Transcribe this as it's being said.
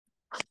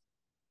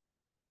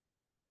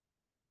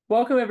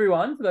Welcome,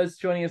 everyone, for those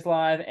joining us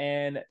live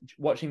and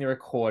watching the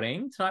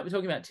recording. Tonight, we're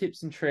talking about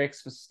tips and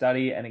tricks for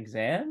study and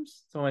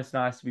exams. It's almost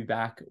nice to be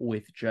back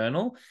with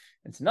journal.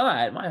 And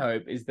tonight, my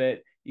hope is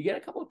that you get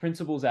a couple of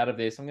principles out of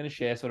this. I'm going to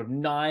share sort of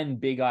 9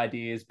 big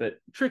ideas, but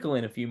trickle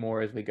in a few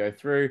more as we go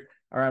through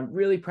around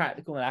really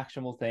practical and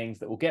actionable things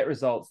that will get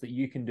results that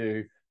you can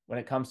do when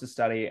it comes to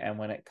study and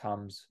when it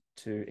comes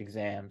to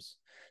exams.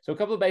 So a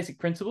couple of basic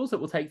principles that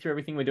we'll take through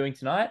everything we're doing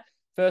tonight.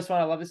 First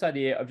one, I love this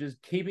idea of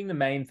just keeping the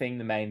main thing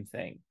the main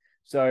thing.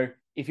 So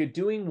if you're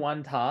doing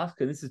one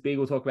task, and this is big,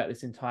 we'll talk about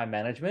this in time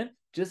management,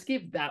 just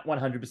give that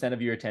 100%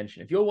 of your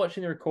attention. If you're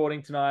watching the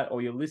recording tonight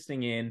or you're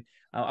listening in,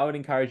 I would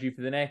encourage you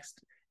for the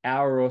next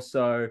hour or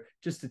so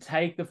just to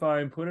take the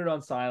phone, put it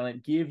on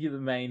silent, give you the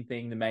main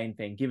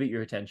thing, give it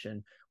your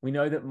attention. We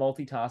know that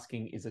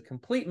multitasking is a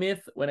complete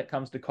myth when it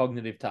comes to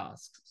cognitive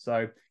tasks.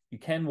 So you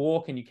can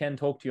walk and you can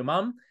talk to your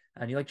mum,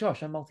 and you're like,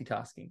 Josh, I'm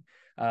multitasking.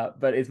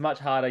 But it's much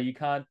harder. You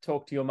can't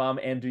talk to your mum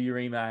and do your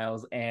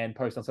emails and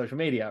post on social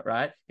media,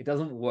 right? It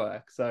doesn't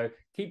work. So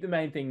keep the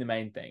main thing the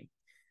main thing.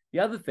 The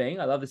other thing,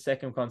 I love the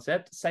second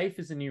concept, safe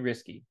is the new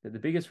risky, that the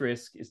biggest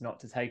risk is not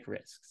to take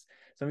risks.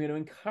 So I'm going to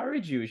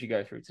encourage you as you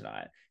go through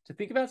tonight to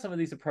think about some of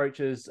these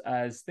approaches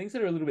as things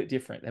that are a little bit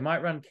different. They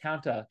might run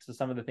counter to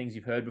some of the things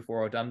you've heard before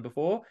or done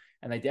before,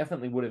 and they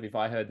definitely would have if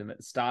I heard them at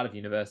the start of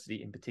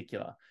university in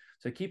particular.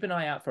 So keep an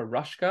eye out for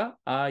RUSHCA,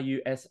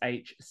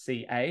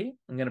 RUSHCA.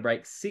 I'm going to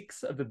break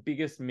 6 of the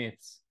biggest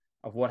myths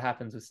of what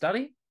happens with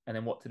study and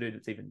then what to do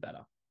that's even better.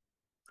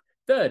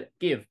 Third,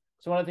 give.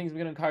 So one of the things I'm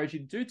going to encourage you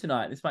to do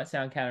tonight, this might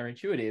sound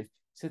counterintuitive,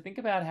 so think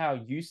about how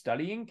you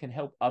studying can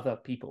help other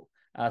people.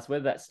 So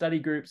whether that's study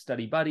groups,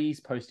 study buddies,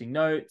 posting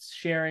notes,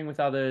 sharing with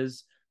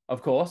others,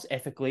 of course,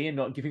 ethically and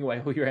not giving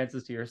away all your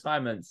answers to your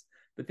assignments,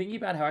 but thinking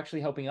about how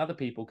actually helping other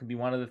people can be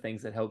one of the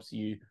things that helps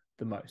you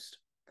the most.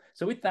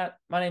 So with that,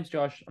 my name's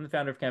Josh. I'm the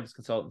founder of Campus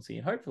Consultancy,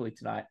 and hopefully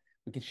tonight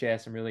we can share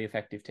some really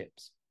effective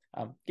tips.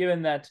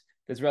 Given that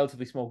there's a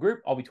relatively small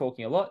group, I'll be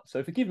talking a lot,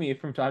 so forgive me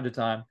if from time to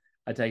time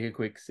I take a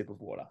quick sip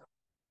of water.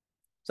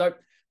 So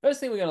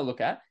first thing we're going to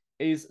look at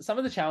is some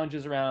of the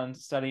challenges around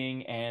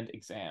studying and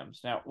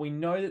exams. Now, we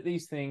know that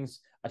these things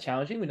are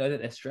challenging. We know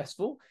that they're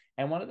stressful.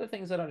 And one of the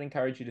things that I'd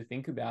encourage you to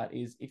think about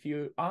is if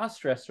you are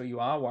stressed or you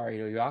are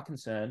worried or you are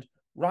concerned,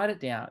 write it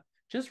down.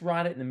 Just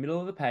write it in the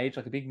middle of the page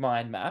like a big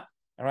mind map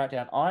and write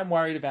down, I'm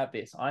worried about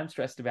this. I'm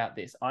stressed about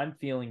this. I'm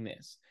feeling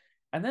this.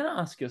 And then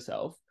ask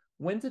yourself,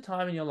 when's a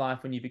time in your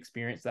life when you've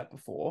experienced that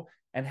before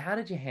and how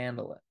did you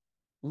handle it?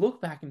 Look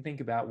back and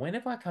think about when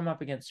have I come up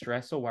against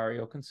stress or worry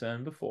or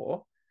concern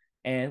before?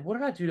 And what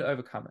did I do to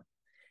overcome it?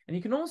 And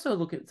you can also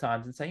look at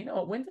times and say, you know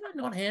what, when did I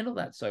not handle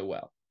that so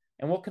well?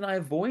 And what can I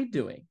avoid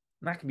doing?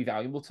 And that can be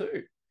valuable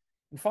too.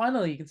 And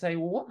finally, you can say,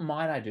 well, what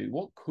might I do?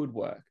 What could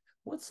work?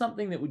 What's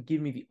something that would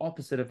give me the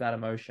opposite of that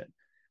emotion?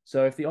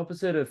 So if the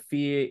opposite of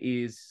fear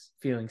is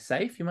feeling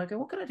safe, you might go,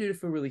 what can I do to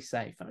feel really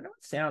safe? I know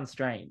it sounds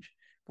strange.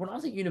 When I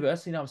was at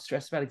university and I was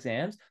stressed about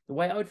exams, the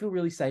way I would feel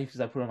really safe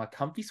is I'd put on my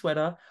comfy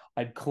sweater,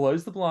 I'd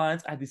close the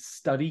blinds, I had this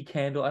study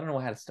candle. I don't know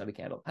how to study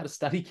candle. I had a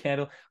study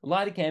candle,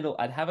 light a candle,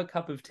 I'd have a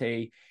cup of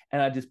tea,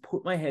 and I'd just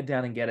put my head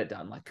down and get it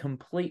done. Like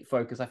complete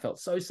focus. I felt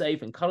so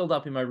safe and cuddled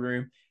up in my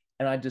room,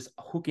 and I'd just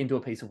hook into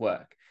a piece of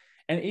work.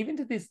 And even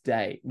to this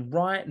day,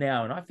 right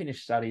now, and I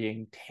finished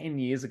studying 10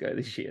 years ago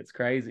this year, it's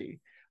crazy.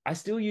 I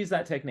still use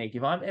that technique.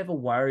 If I'm ever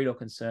worried or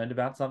concerned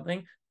about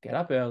something, get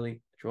up early,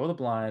 draw the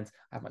blinds,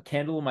 I have my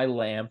candle or my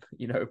lamp,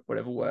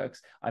 whatever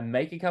works. I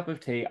make a cup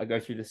of tea, I go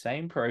through the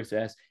same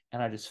process,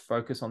 and I just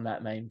focus on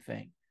that main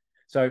thing.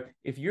 So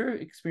if you're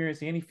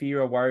experiencing any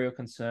fear or worry or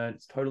concern,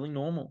 it's totally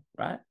normal,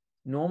 right?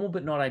 Normal,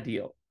 but not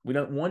ideal. We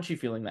don't want you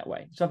feeling that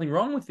way. There's nothing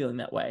wrong with feeling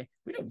that way.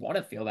 We don't want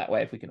to feel that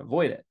way if we can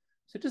avoid it.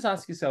 So just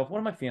ask yourself, what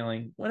am I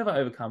feeling? When have I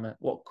overcome it?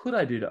 What could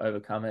I do to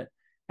overcome it?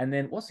 And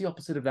then what's the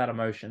opposite of that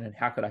emotion and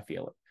how could I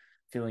feel it?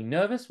 Feeling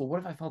nervous? Well, what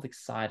if I felt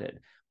excited?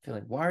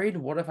 Feeling worried?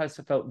 What if I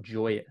felt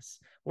joyous?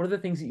 What are the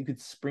things that you could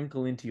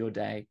sprinkle into your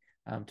day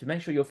to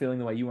make sure you're feeling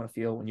the way you want to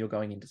feel when you're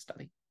going into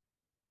study?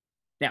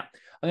 Now,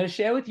 I'm going to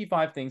share with you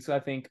 5 things. So I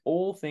think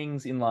all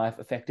things in life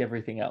affect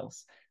everything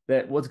else.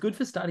 That what's good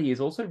for study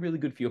is also really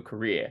good for your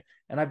career.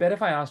 And I bet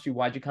if I asked you,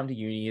 why'd you come to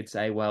uni? You'd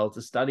say, well,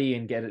 to study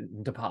and get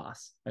it to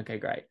pass. Okay,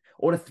 great.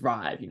 Or to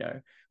thrive,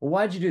 Well,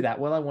 why'd you do that?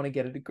 Well, I want to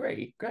get a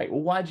degree. Great.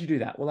 Well, why'd you do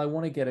that? Well, I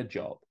want to get a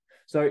job.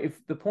 So if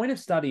the point of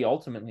study,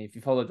 ultimately, if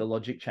you follow the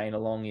logic chain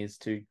along, is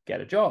to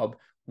get a job,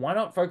 why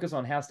not focus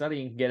on how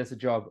studying can get us a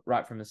job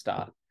right from the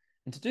start?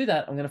 And to do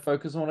that, I'm going to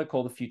focus on what I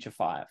call the Future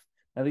 5.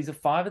 Now, these are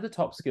 5 of the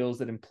top skills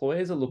that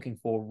employers are looking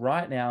for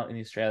right now in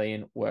the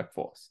Australian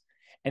workforce.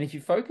 And if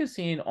you focus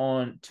in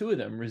on 2 of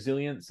them,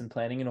 resilience and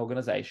planning and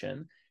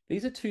organization,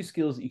 these are 2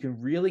 skills that you can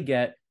really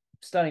get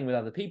studying with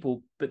other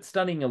people, but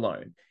studying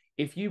alone.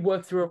 If you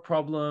work through a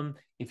problem,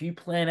 if you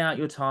plan out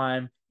your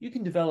time, you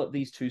can develop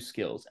these 2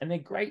 skills, and they're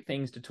great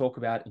things to talk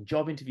about in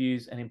job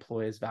interviews and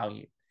employers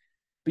value.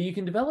 But you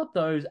can develop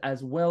those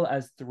as well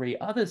as 3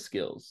 other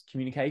skills: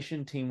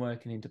 communication,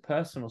 teamwork, and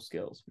interpersonal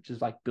skills, which is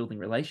like building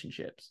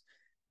relationships,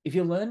 if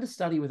you learn to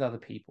study with other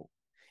people.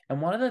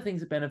 And one of the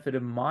things that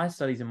benefited my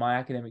studies and my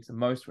academics the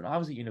most when I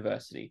was at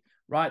university,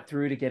 right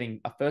through to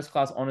getting a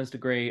first-class honors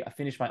degree, I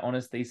finished my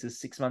honors thesis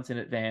 6 months in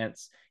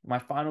advance. In my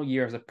final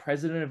year as a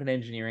president of an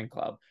engineering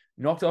club,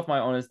 knocked off my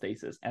honors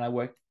thesis, and I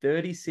worked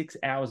 36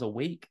 hours a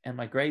week, and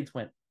my grades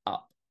went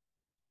up.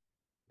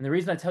 And the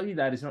reason I tell you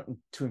that is not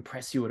to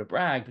impress you or to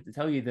brag, but to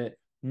tell you that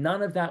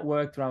none of that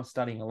worked when I was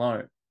studying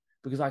alone,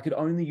 because I could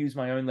only use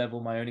my own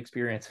level, my own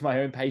experience, my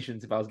own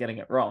patience if I was getting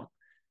it wrong.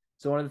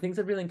 So one of the things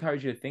I'd really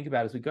encourage you to think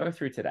about as we go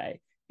through today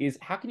is,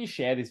 how can you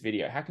share this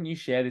video? How can you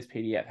share this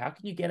PDF? How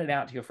can you get it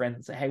out to your friends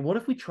and say, hey, what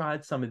if we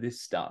tried some of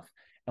this stuff?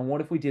 And what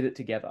if we did it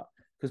together?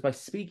 Because by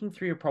speaking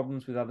through your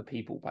problems with other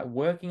people, by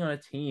working on a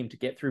team to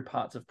get through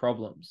parts of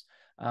problems,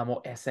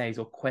 or essays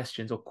or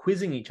questions or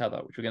quizzing each other,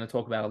 which we're going to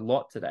talk about a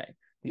lot today,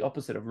 the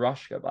opposite of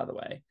RUSHCA, by the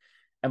way.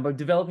 And by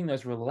developing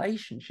those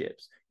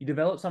relationships, you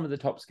develop some of the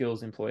top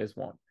skills employers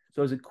want.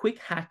 So as a quick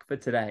hack for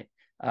today,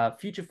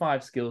 future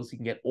 5 skills, you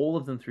can get all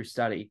of them through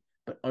study,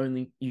 but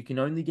you can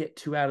only get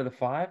 2 out of the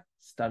 5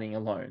 studying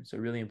alone. So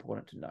really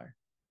important to know.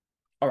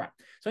 All right,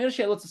 so I'm going to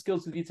share lots of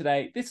skills with you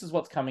today. This is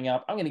what's coming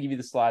up. I'm going to give you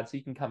the slides so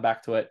you can come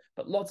back to it,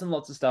 but lots and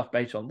lots of stuff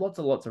based on lots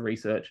of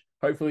research,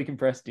 hopefully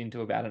compressed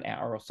into about an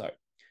hour or so.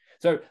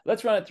 So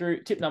let's run it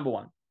through. Tip number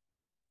 1.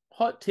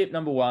 Hot tip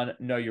number 1,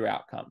 know your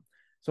outcome.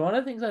 So one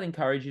of the things I'd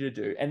encourage you to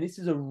do, and this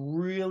is a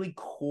really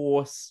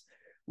coarse,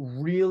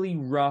 really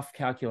rough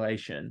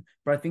calculation,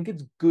 but I think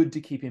it's good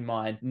to keep in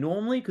mind,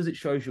 normally because it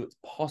shows you it's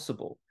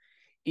possible,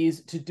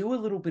 is to do a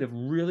little bit of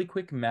really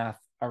quick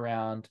math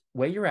around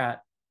where you're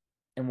at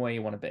and where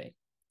you want to be.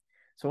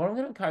 So what I'm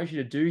going to encourage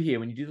you to do here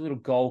when you do the little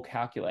goal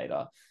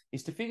calculator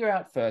is to figure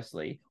out,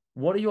 firstly,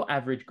 what are your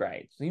average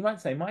grades? So you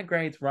might say, my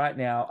grades right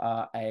now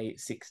are a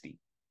 60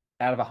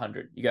 out of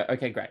 100. You go,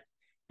 okay, great.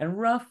 And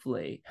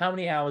roughly, how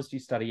many hours do you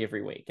study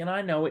every week? And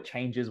I know it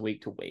changes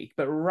week to week,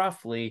 but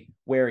roughly,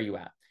 where are you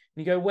at?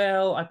 And you go,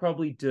 well, I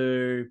probably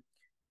do,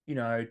 2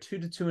 to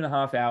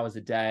 2.5 hours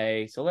a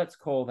day. So let's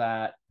call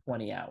that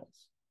 20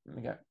 hours. And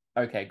we go,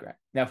 okay, great.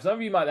 Now, for some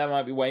of you, that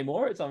might be way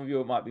more. Some of you,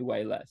 it might be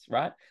way less,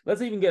 right?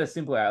 Let's even get a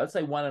simpler hour. Let's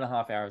say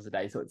 1.5 hours a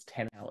day. So it's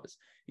 10 hours.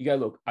 You go,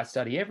 look, I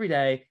study every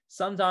day.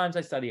 Sometimes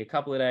I study a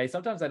couple of days.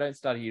 Sometimes I don't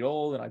study at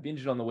all and I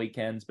binge it on the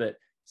weekends, but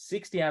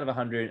 60 out of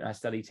 100, and I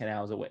study 10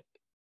 hours a week.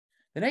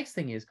 The next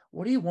thing is,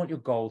 what do you want your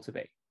goal to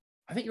be?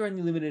 I think you're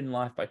only limited in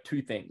life by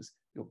 2 things: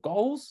 your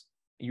goals,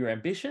 your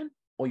ambition,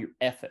 or your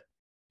effort.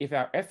 If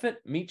our effort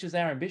meets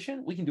our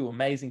ambition, we can do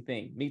amazing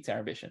things. Meets our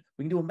ambition,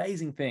 we can do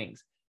amazing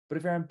things. But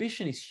if our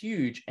ambition is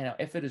huge and our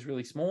effort is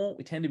really small,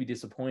 we tend to be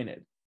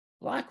disappointed.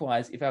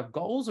 Likewise, if our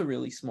goals are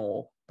really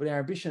small, but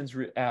our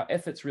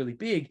effort's really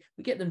big,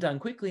 we get them done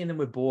quickly and then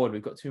we're bored.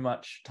 We've got too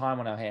much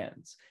time on our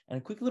hands. And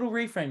a quick little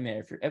reframe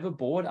there. If you're ever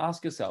bored,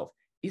 ask yourself,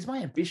 is my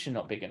ambition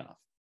not big enough?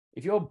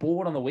 If you're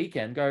bored on the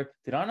weekend, go,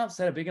 did I not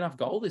set a big enough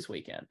goal this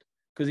weekend?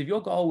 Because if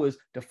your goal was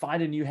to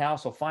find a new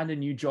house or find a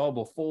new job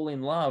or fall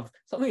in love,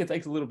 something that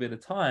takes a little bit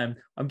of time,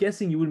 I'm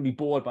guessing you wouldn't be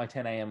bored by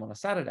 10 a.m. on a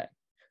Saturday.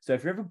 So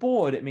if you're ever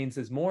bored, it means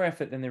there's more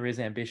effort than there is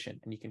ambition,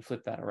 and you can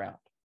flip that around.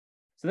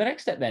 So the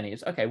next step then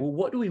is, okay, well,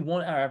 what do we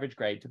want our average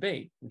grade to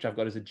be? Which I've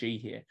got as a G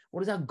here.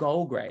 What is our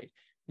goal grade?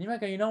 And you might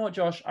go, you know what,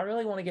 Josh, I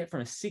really want to get from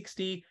a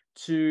 60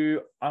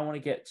 to, I want to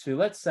get to,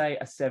 let's say,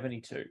 a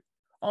 72.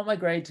 I want my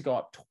grade to go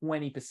up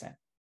 20%,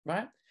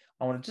 right?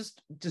 I want to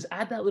just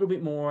add that little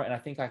bit more, and I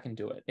think I can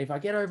do it. If I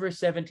get over a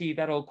 70,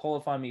 that'll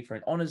qualify me for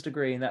an honors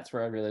degree, and that's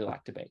where I really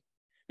like to be.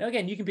 Now,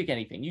 again, you can pick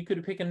anything. You could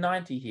have picked a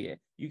 90 here.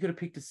 You could have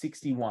picked a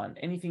 61,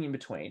 anything in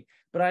between.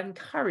 But I'd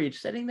encourage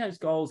setting those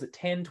goals at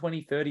 10,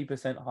 20,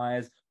 30% higher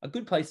is a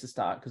good place to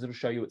start, because it'll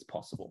show you it's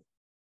possible.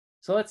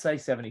 So let's say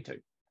 72,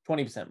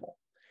 20% more.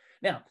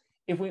 Now,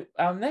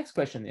 our next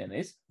question then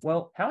is,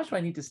 well, how much do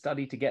I need to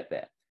study to get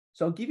there?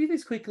 So I'll give you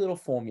this quick little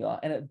formula,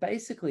 and it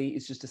basically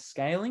is just a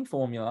scaling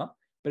formula,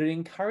 but it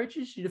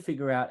encourages you to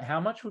figure out how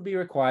much would be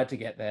required to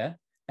get there,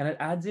 and it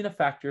adds in a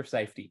factor of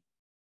safety.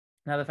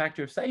 Now, the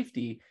factor of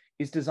safety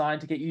is designed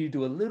to get you to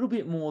do a little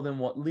bit more than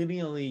what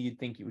linearly you'd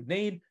think you would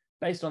need,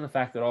 based on the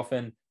fact that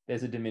often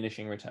there's a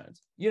diminishing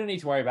returns. You don't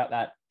need to worry about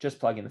that, just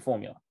plug in the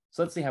formula.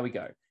 So let's see how we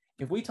go.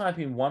 If we type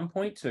in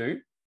 1.2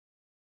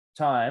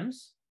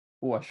 times,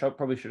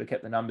 probably should have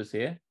kept the numbers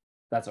here.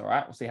 That's all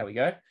right, we'll see how we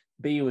go.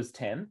 B was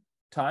 10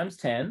 times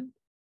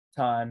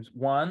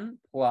 1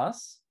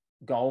 plus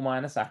goal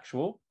minus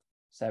actual,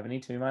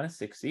 72 minus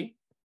 60,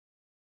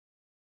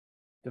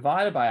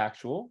 divided by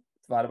actual,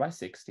 divided by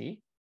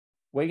 60,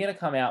 we're going to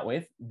come out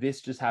with,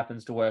 this just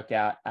happens to work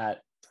out at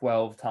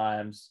 12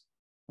 times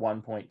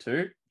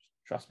 1.2,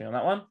 trust me on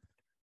that one,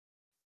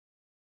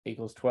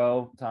 equals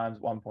 12 times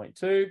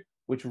 1.2,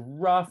 which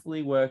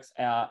roughly works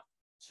out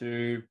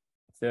to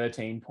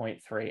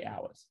 13.3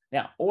 hours.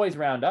 Now, always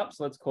round up,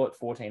 so let's call it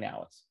 14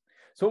 hours.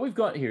 So what we've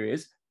got here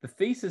is, the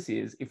thesis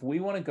is, if we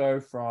want to go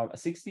from a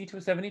 60 to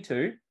a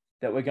 72,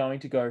 that we're going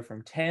to go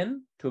from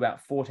 10 to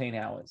about 14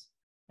 hours.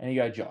 And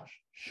you go, Josh,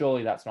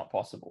 surely that's not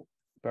possible.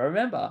 But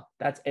remember,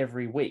 that's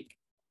every week.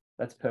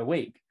 That's per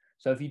week.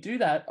 So if you do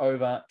that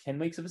over 10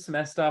 weeks of a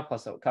semester,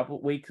 plus a couple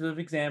of weeks of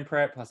exam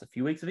prep, plus a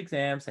few weeks of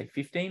exams, say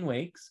 15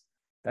 weeks,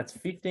 That's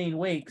 15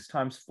 weeks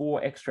times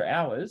 4 extra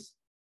hours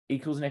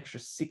equals an extra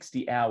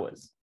 60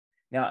 hours.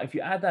 Now, if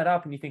you add that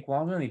up and you think,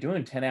 well, I'm only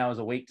doing 10 hours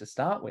a week to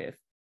start with,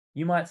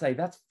 you might say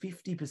that's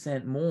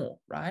 50% more,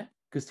 right?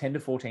 Because 10 to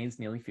 14 is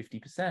nearly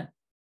 50%.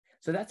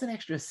 So that's an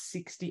extra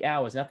 60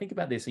 hours. Now think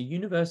about this. A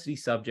university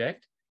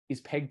subject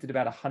is pegged at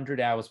about 100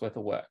 hours worth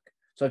of work.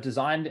 So I've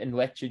designed and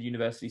lectured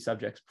university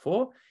subjects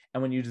before.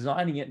 And when you're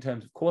designing it in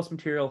terms of course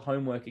material,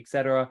 homework,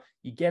 etc.,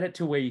 you get it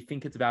to where you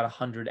think it's about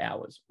 100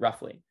 hours,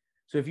 roughly.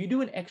 So if you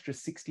do an extra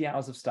 60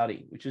 hours of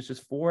study, which is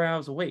just 4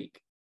 hours a week,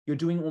 you're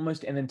doing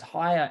almost an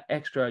entire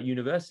extra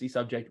university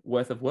subject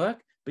worth of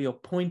work, but you're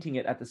pointing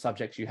it at the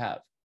subjects you have.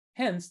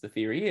 Hence, the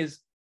theory is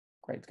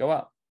grades go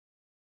up.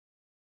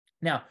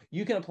 Now,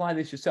 you can apply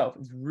this yourself.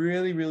 It's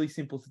really, really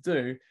simple to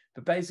do,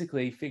 but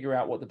basically figure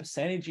out what the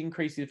percentage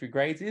increase of your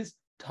grades is,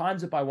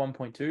 times it by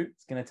 1.2.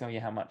 It's going to tell you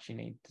how much you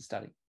need to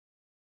study.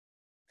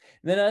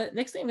 Then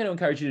next thing I'm going to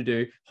encourage you to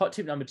do, hot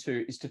tip number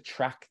 2, is to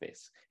track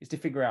this, is to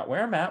figure out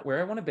where I'm at, where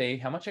I want to be,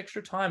 how much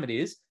extra time it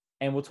is,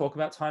 and we'll talk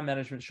about time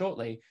management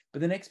shortly.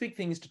 But the next big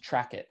thing is to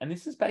track it. And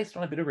this is based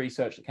on a bit of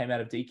research that came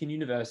out of Deakin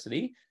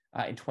University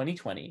in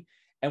 2020.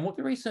 And what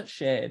the research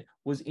shared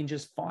was in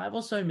just 5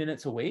 or so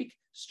minutes a week,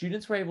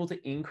 students were able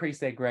to increase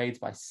their grades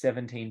by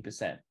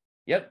 17%.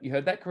 Yep, you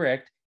heard that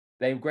correct.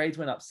 Their grades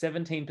went up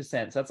 17%.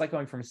 So that's like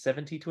going from a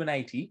 70 to an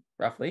 80,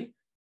 roughly,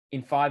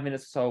 in 5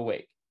 minutes or so a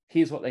week.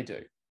 Here's what they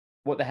do.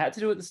 What they had to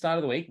do at the start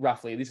of the week,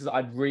 roughly,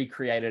 I'd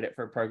recreated it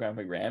for a program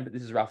we ran, but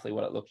this is roughly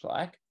what it looked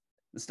like.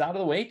 The start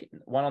of the week,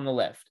 one on the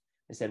left,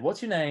 they said,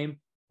 what's your name?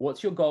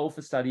 What's your goal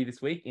for study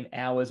this week in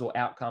hours or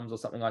outcomes or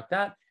something like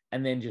that?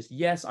 And then just,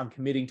 yes, I'm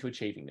committing to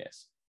achieving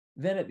this.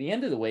 Then at the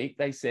end of the week,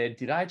 they said,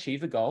 did I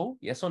achieve the goal?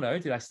 Yes or no?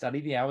 Did I study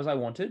the hours I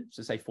wanted?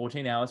 So say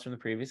 14 hours from the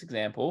previous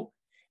example.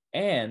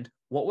 And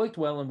what worked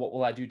well and what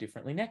will I do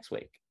differently next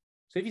week?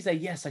 So if you say,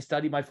 yes, I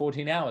studied my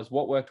 14 hours,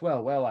 what worked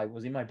well? Well, I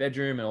was in my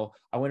bedroom or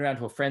I went around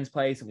to a friend's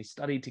place and we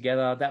studied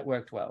together. That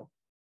worked well.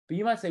 But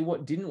you might say,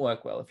 what didn't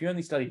work well? If you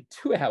only studied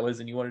 2 hours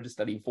and you wanted to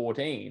study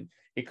 14,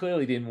 it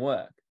clearly didn't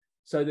work.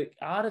 So the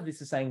art of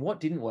this is saying, what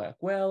didn't work?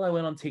 Well, I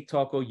went on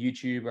TikTok or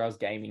YouTube or I was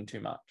gaming too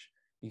much.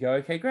 You go,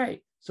 okay,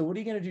 great. So what are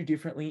you going to do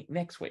differently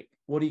next week?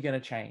 What are you going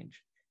to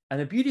change? And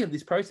the beauty of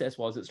this process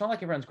was it's not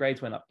like everyone's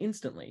grades went up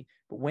instantly,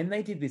 but when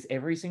they did this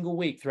every single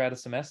week throughout a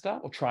semester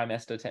or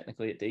trimester,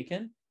 technically at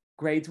Deakin,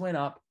 grades went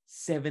up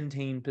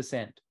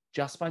 17%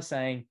 just by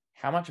saying,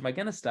 how much am I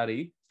going to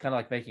study? It's kind of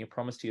like making a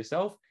promise to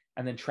yourself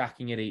and then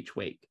tracking it each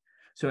week.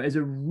 So as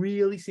a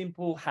really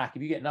simple hack,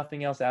 if you get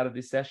nothing else out of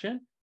this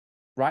session,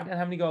 write down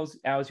how many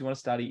hours you want to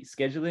study,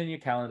 schedule it in your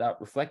calendar,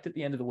 reflect at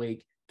the end of the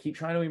week, keep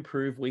trying to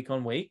improve week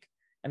on week.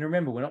 And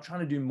remember, we're not trying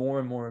to do more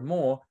and more and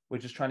more. We're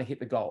just trying to hit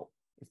the goal.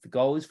 If the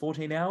goal is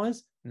 14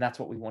 hours, then that's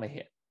what we want to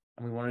hit.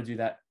 And we want to do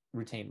that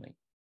routinely.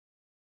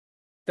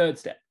 Third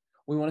step,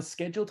 we want to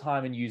schedule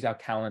time and use our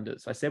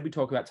calendars. So I said we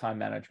talk about time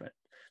management.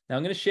 Now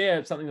I'm going to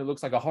share something that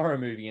looks like a horror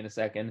movie in a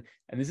second.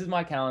 And this is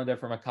my calendar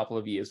from a couple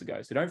of years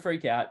ago. So don't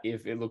freak out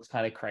if it looks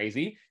kind of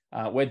crazy.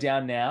 We're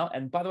down now.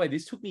 And by the way,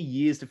 this took me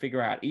years to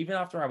figure out. Even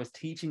after I was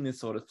teaching this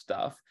sort of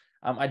stuff,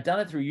 I'd done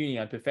it through uni.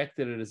 I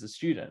perfected it as a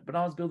student, but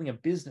I was building a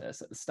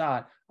business at the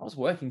start. I was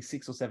working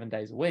 6 or 7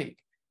 days a week.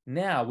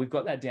 Now we've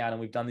got that down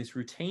and we've done this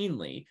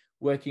routinely,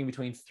 working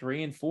between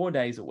 3 and 4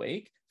 days a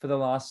week for the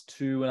last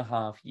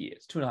 2.5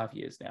 years, 2.5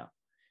 years now.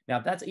 Now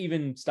that's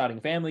even starting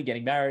a family,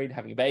 getting married,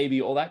 having a baby,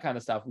 all that kind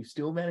of stuff. We've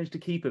still managed to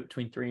keep it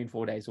between 3 and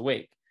 4 days a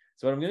week.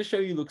 So what I'm going to show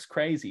you looks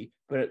crazy,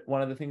 but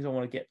one of the things I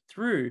want to get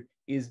through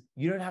is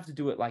you don't have to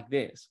do it like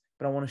this,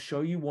 but I want to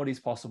show you what is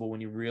possible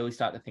when you really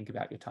start to think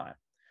about your time.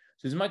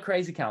 So this is my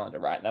crazy calendar,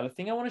 right? Now, the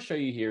thing I want to show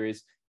you here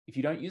is if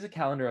you don't use a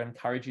calendar, I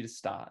encourage you to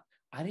start.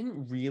 I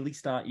didn't really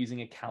start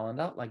using a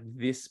calendar like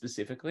this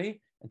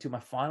specifically until my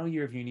final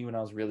year of uni when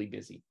I was really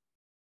busy.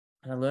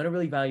 And I learned a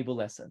really valuable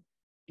lesson.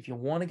 If you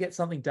want to get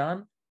something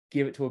done,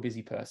 give it to a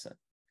busy person,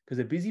 because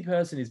a busy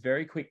person is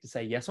very quick to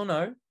say yes or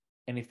no.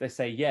 And if they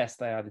say yes,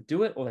 they either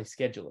do it or they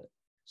schedule it.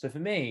 So for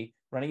me,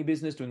 running a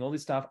business, doing all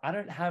this stuff, I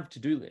don't have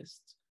to-do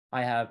lists.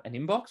 I have an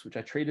inbox, which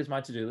I treat as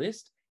my to-do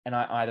list. And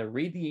I either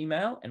read the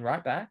email and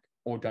write back,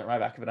 or don't write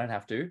back if I don't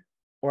have to,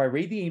 or I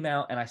read the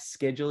email and I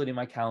schedule it in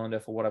my calendar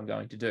for what I'm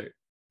going to do.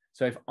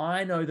 So if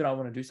I know that I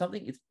want to do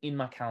something, it's in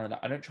my calendar.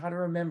 I don't try to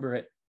remember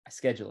it, I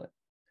schedule it.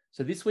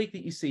 So this week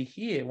that you see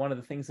here, one of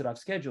the things that I've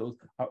scheduled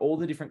are all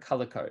the different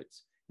color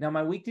codes. Now,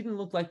 my week didn't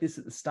look like this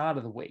at the start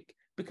of the week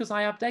because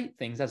I update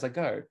things as I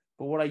go.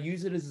 But what I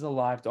use it as a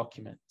live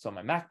document. It's on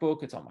my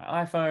MacBook, it's on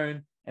my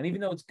iPhone. And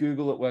even though it's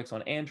Google, it works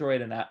on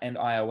Android and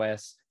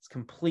iOS. It's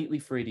completely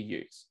free to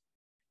use.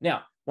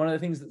 Now, one of the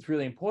things that's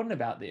really important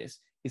about this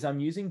is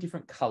I'm using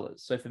different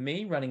colors. So for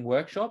me, running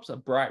workshops are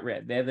bright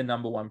red. They're the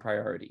number one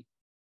priority.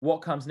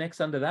 What comes next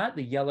under that?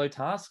 The yellow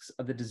tasks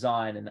are the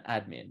design and the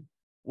admin.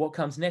 What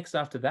comes next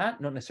after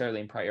that, not necessarily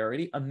in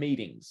priority, are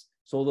meetings.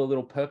 So all the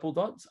little purple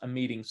dots are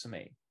meetings for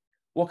me.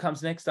 What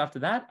comes next after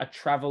that are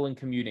travel and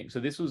commuting. So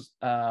this was,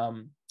 I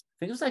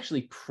think it was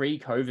actually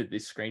pre-COVID,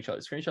 this screenshot.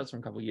 This screenshot's from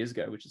a couple of years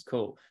ago, which is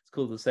cool. It's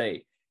cool to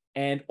see.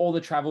 And all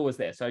the travel was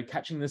there. So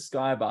catching the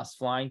Sky Bus,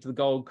 flying to the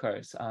Gold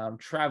Coast,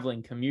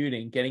 traveling,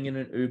 commuting, getting in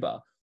an Uber,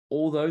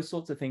 all those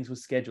sorts of things were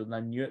scheduled. And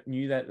I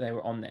knew that they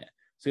were on there.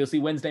 So you'll see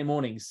Wednesday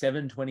morning,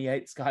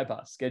 7:28 Sky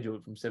Bus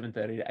scheduled from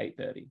 7:30 to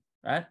 8:30,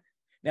 right?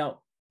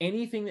 Now,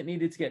 anything that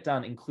needed to get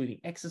done, including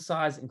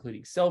exercise,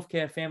 including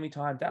self-care, family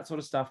time, that sort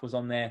of stuff was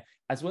on there,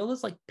 as well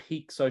as like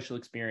peak social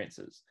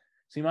experiences.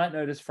 So you might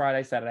notice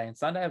Friday, Saturday, and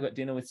Sunday, I've got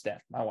dinner with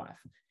Steph, my wife.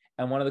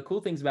 And one of the cool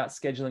things about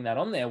scheduling that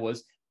on there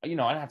was, I don't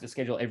have to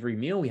schedule every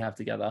meal we have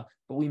together,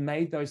 but we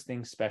made those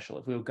things special.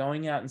 If we were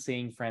going out and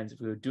seeing friends,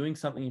 if we were doing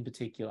something in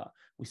particular,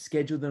 we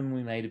scheduled them and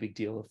we made a big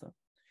deal of them.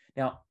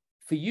 Now,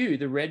 for you,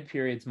 the red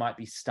periods might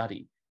be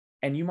study,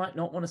 and you might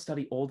not want to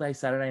study all day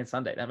Saturday and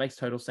Sunday. That makes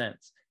total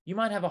sense. You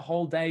might have a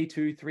whole day,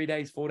 2, 3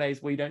 days, 4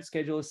 days where you don't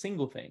schedule a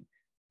single thing.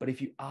 But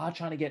if you are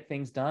trying to get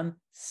things done,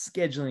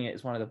 scheduling it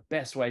is one of the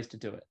best ways to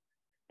do it.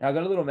 Now, I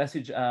got a little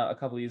message a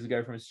couple of years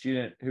ago from a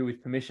student who,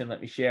 with permission,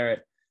 let me share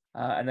it.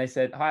 And they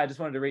said, hi, I just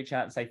wanted to reach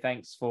out and say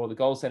thanks for the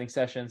goal setting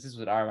sessions. This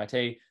was at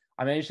RMIT.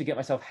 I managed to get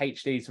myself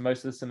HDs for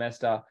most of the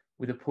semester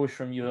with a push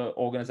from your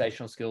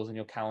organizational skills and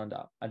your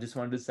calendar. I just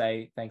wanted to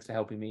say thanks for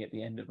helping me at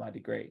the end of my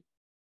degree.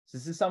 So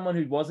this is someone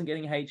who wasn't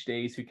getting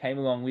HDs, who came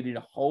along. We did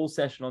a whole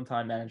session on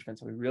time management.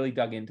 So we really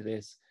dug into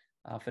this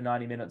for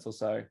 90 minutes or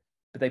so,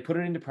 but they put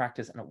it into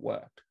practice and it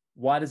worked.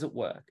 Why does it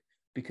work?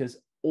 Because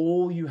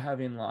all you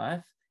have in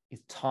life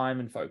is time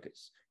and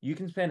focus. You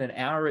can spend an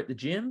hour at the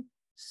gym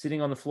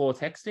sitting on the floor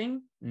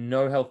texting,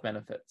 no health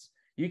benefits.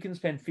 You can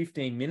spend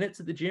 15 minutes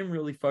at the gym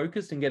really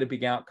focused and get a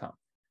big outcome.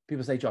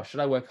 People say, Josh, should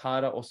I work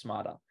harder or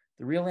smarter?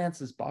 The real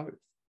answer is both.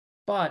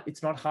 But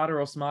it's not harder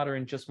or smarter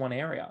in just one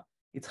area.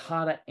 It's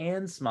harder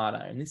and smarter.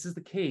 And this is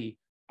the key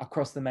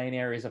across the main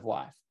areas of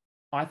life.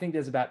 I think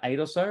there's about 8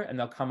 or so, and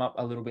they'll come up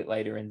a little bit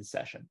later in the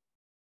session.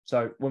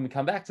 So when we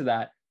come back to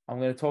that, I'm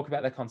going to talk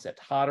about the concept,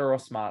 harder or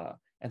smarter.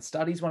 And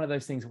study is one of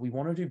those things that we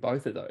want to do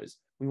both of those.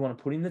 We want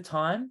to put in the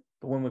time,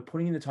 but when we're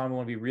putting in the time, we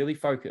want to be really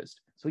focused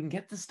so we can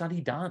get the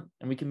study done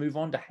and we can move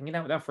on to hanging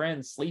out with our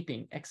friends,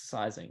 sleeping,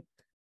 exercising,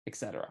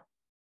 etc.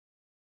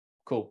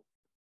 Cool.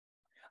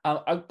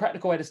 A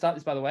practical way to start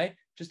this, by the way,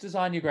 just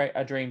design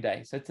a dream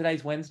day. So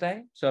today's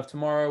Wednesday. So if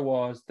tomorrow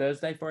was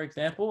Thursday, for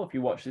example, if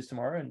you watch this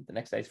tomorrow and the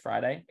next day is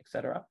Friday,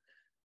 etc.,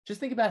 just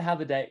think about how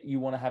the day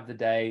you want to have the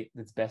day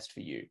that's best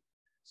for you.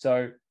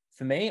 So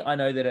for me, I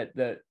know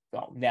that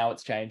now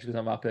it's changed because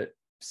I'm up at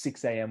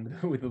 6 a.m.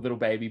 with a little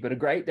baby, but a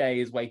great day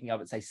is waking up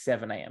at, say,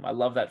 7 a.m. I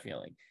love that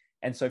feeling.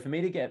 And so for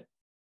me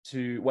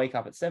to wake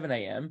up at 7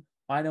 a.m.,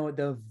 I know at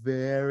the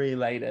very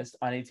latest,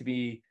 I need to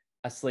be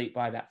asleep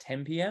by about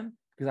 10 p.m.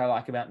 because I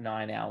like about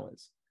 9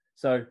 hours.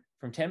 So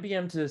from 10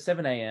 p.m. to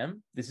 7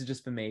 a.m., this is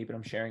just for me, but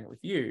I'm sharing it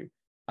with you.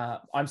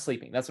 I'm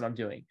sleeping. That's what I'm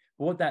doing.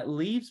 But what that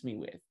leaves me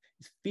with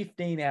is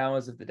 15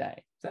 hours of the day.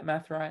 Is that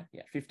math right?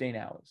 Yeah, 15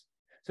 hours.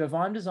 So if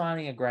I'm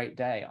designing a great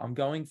day, I'm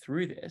going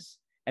through this.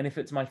 And if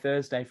it's my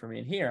Thursday from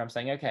in here, I'm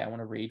saying, okay, I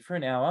want to read for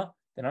an hour,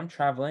 then I'm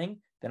traveling,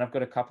 then I've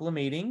got a couple of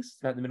meetings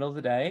throughout the middle of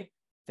the day,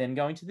 then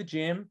going to the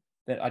gym.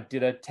 Then I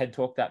did a TED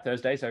Talk that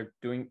Thursday. So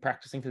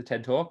practicing for the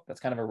TED Talk, that's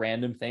kind of a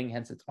random thing,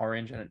 hence it's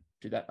orange, and I don't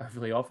do that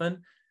overly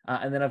often.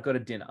 And then I've got a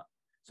dinner.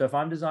 So if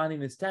I'm designing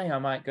this day, I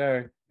might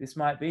go, this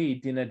might be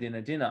dinner,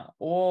 dinner, dinner,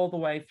 all the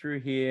way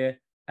through here.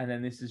 And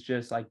then this is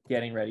just like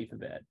getting ready for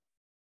bed,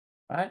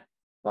 right?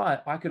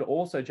 But I could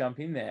also jump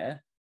in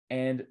there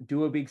and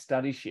do a big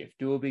study shift,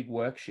 do a big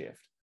work shift.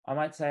 I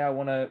might say I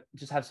want to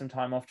just have some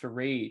time off to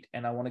read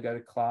and I want to go to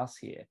class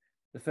here.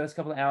 The first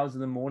couple of hours of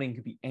the morning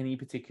could be any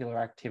particular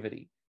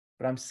activity,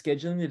 but I'm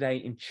scheduling the day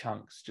in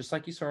chunks, just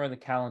like you saw on the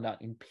calendar,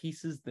 in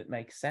pieces that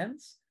make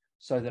sense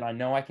so that I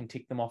know I can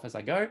tick them off as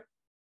I go.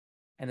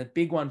 And the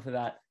big one for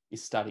that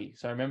is study.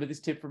 So remember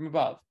this tip from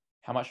above.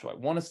 How much do I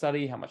want to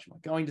study? How much am I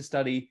going to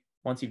study?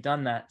 Once you've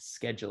done that,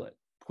 schedule it,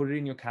 put it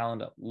in your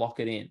calendar, lock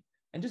it in,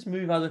 and just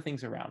move other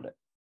things around it.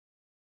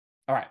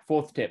 All right,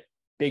 fourth tip,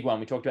 big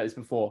one. We talked about this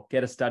before,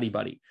 get a study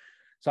buddy.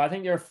 So I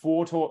think there are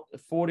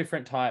four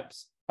different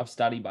types of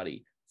study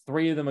buddy.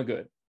 3 of them are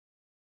good.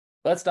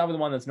 Let's start with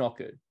the one that's not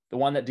good, the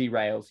one that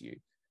derails you.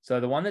 So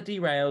the one that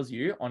derails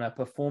you on a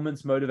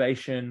performance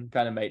motivation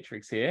kind of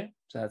matrix here,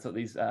 so that's what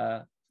these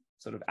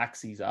sort of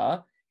axes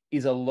are,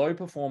 is a low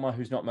performer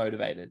who's not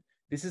motivated.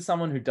 This is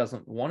someone who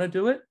doesn't want to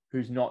do it,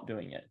 who's not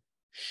doing it.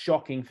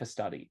 Shocking for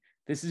study.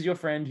 This is your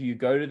friend who you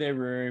go to their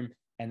room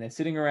and they're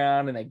sitting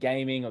around and they're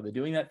gaming or they're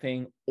doing that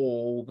thing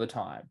all the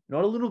time.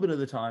 Not a little bit of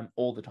the time,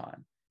 all the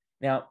time.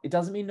 Now, it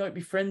doesn't mean don't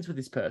be friends with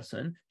this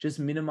person. Just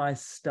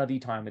minimize study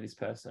time with this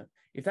person.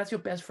 If that's your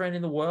best friend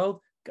in the world,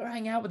 go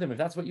hang out with them if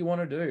that's what you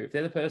want to do. If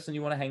they're the person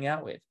you want to hang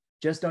out with,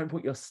 just don't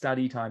put your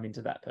study time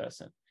into that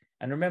person.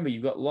 And remember,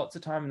 you've got lots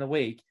of time in the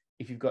week.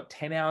 If you've got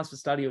 10 hours for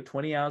study or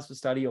 20 hours for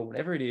study or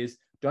whatever it is,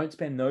 don't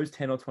spend those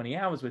 10 or 20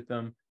 hours with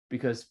them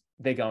because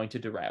they're going to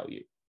derail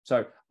you.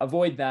 So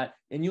avoid that,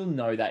 and you'll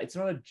know that.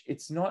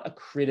 It's not a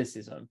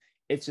criticism.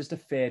 It's just a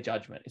fair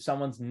judgment. If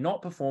someone's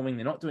not performing,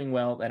 they're not doing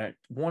well, they don't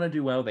want to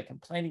do well, they're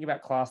complaining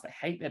about class, they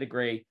hate their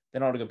degree,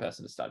 they're not a good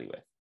person to study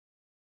with.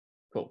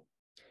 Cool.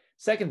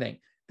 Second thing,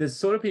 there's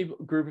sort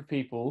of group of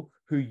people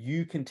who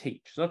you can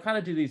teach. So I'll kind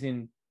of do these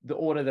in the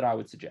order that I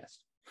would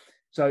suggest.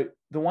 So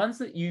the ones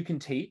that you can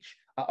teach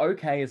are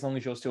okay as long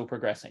as you're still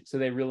progressing. So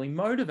they're really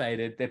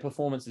motivated, their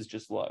performance is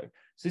just low.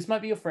 So this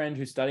might be a friend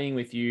who's studying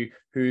with you,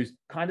 who's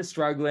kind of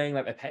struggling,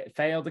 like they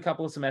failed a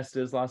couple of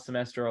semesters last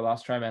semester or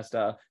last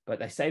trimester, but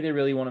they say they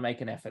really want to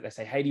make an effort. They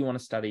say, hey, do you want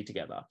to study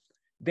together?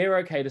 They're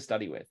okay to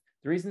study with.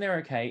 The reason they're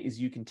okay is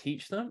you can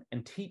teach them,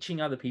 and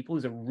teaching other people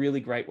is a really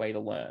great way to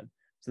learn.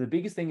 So the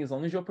biggest thing, as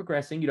long as you're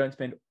progressing, you don't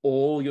spend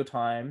all your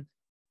time.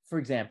 For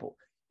example,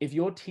 if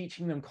you're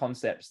teaching them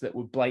concepts that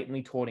were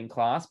blatantly taught in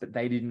class, but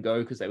they didn't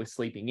go because they were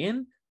sleeping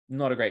in,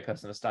 not a great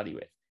person to study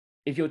with.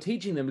 If you're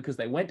teaching them because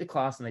they went to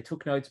class and they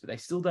took notes, but they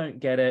still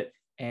don't get it,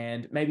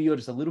 and maybe you're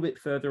just a little bit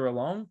further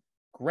along,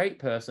 great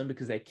person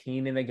because they're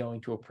keen and they're going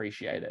to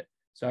appreciate it.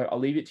 So I'll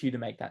leave it to you to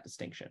make that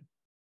distinction.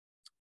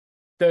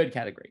 Third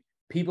category,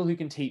 people who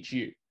can teach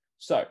you.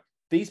 So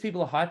these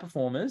people are high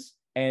performers,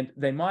 and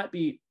they might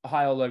be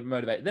high or low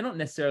motivated. They're not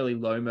necessarily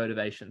low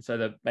motivation, so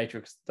the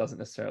matrix doesn't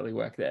necessarily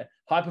work there.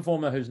 High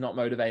performer who's not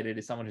motivated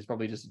is someone who's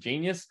probably just a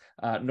genius,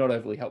 not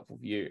overly helpful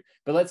for you.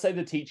 But let's say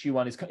the teach you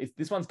one is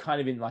this one's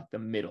kind of in like the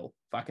middle,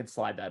 if I could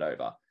slide that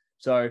over.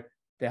 So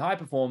they're high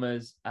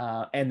performers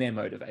and they're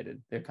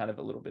motivated. They're kind of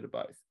a little bit of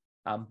both.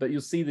 But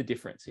you'll see the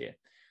difference here.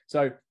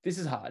 So this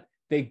is hard.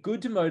 They're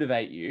good to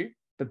motivate you,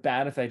 but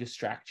bad if they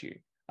distract you.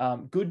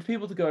 Good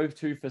people to go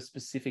to for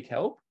specific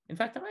help. In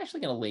fact, I'm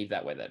actually going to leave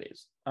that where that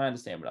is. I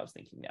understand what I was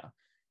thinking now.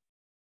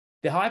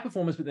 They're high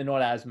performers, but they're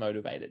not as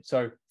motivated.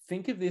 So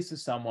think of this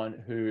as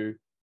someone who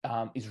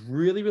is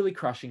really, really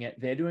crushing it.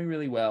 They're doing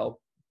really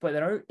well, but they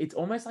don't. It's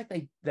almost like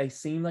they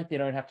seem like they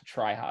don't have to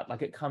try hard.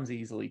 Like it comes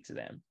easily to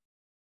them.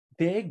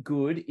 They're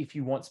good if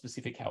you want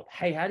specific help.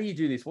 Hey, how do you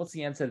do this? What's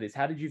the answer to this?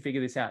 How did you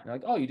figure this out? And they're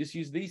like, oh, you just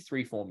use these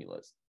 3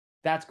 formulas.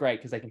 That's great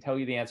because they can tell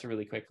you the answer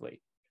really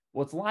quickly.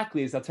 What's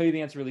likely is they'll tell you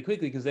the answer really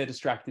quickly because they're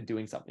distracted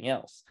doing something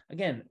else.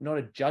 Again, not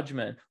a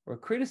judgment or a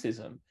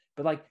criticism,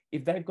 but like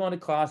if they've gone to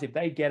class, if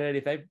they get it,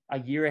 if they're a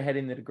year ahead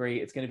in the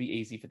degree, it's going to be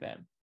easy for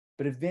them.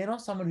 But if they're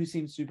not someone who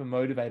seems super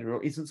motivated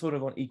or isn't sort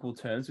of on equal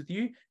terms with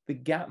you, the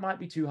gap might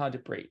be too hard to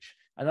breach.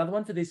 Another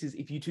one for this is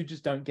if you two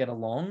just don't get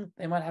along,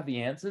 they might have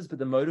the answers, but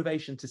the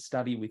motivation to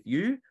study with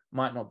you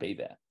might not be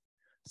there.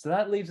 So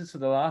that leaves us for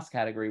the last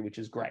category, which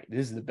is great.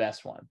 This is the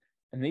best one.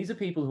 And these are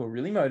people who are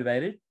really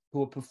motivated,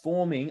 who are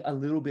performing a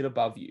little bit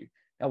above you.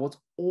 Now, what's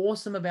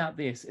awesome about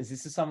this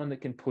is someone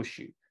that can push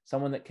you,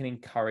 someone that can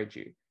encourage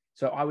you.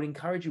 So I would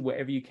encourage you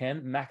wherever you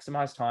can,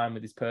 maximize time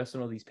with this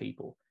person or these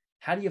people.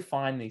 How do you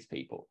find these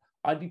people?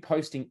 I'd be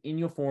posting in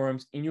your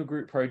forums, in your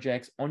group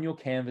projects, on your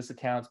Canvas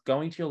accounts,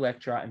 going to your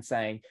lecturer and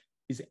saying,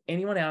 is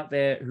anyone out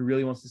there who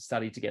really wants to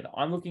study together?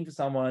 I'm looking for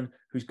someone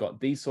who's got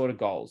these sort of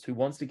goals, who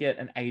wants to get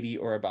an 80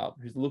 or above,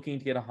 who's looking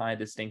to get a higher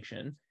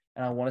distinction,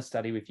 and I want to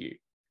study with you.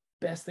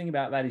 Best thing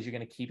about that is you're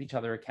going to keep each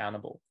other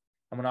accountable.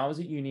 And when I was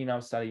at uni and I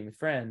was studying with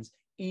friends,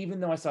 even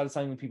though I started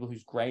studying with people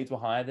whose grades were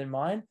higher than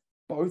mine,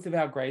 both of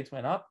our grades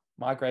went up.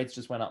 My grades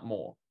just went up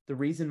more. The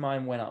reason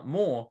mine went up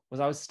more was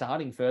I was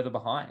starting further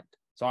behind.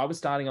 So I was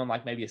starting on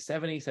like maybe a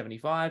 70,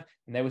 75,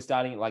 and they were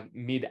starting at like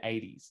mid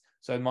 80s.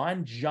 So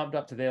mine jumped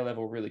up to their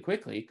level really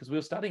quickly because we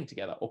were studying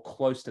together or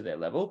close to their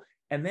level,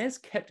 and theirs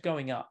kept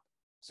going up.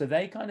 So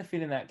they kind of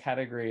fit in that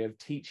category of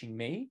teaching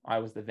me. I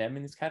was the them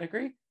in this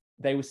category.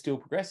 They were still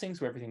progressing,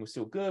 so everything was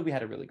still good. We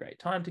had a really great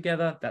time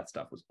together. That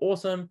stuff was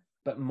awesome.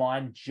 But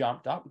mine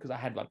jumped up because I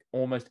had like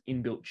almost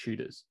inbuilt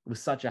tutors. It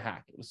was such a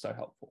hack. It was so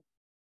helpful.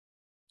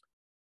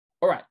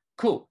 All right,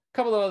 cool.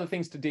 Couple of other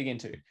things to dig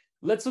into.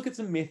 Let's look at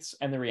some myths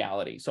and the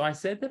reality. So I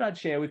said that I'd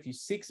share with you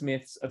 6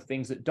 myths of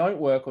things that don't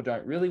work or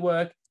don't really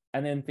work,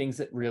 and then things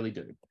that really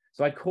do.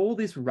 So I call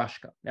this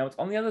RUSHCA. Now it's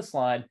on the other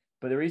slide,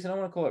 but the reason I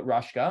want to call it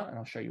RUSHCA, and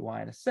I'll show you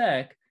why in a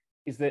sec,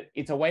 is that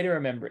it's a way to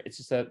remember it. It's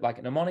just like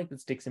a mnemonic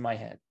that sticks in my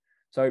head.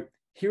 So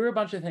here are a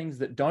bunch of things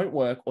that don't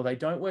work, or they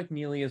don't work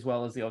nearly as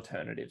well as the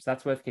alternatives.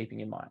 That's worth keeping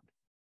in mind.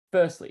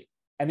 Firstly,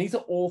 and these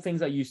are all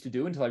things I used to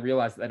do until I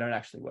realized that they don't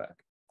actually work.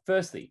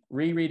 Firstly,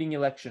 rereading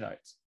your lecture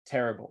notes,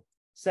 terrible.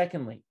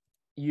 Secondly,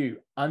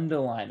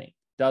 underlining,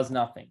 does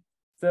nothing.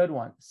 Third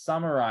one,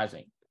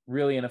 summarizing,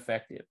 really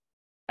ineffective.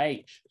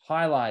 H,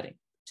 highlighting,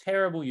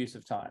 terrible use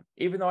of time,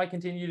 even though I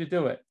continue to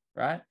do it,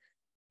 right?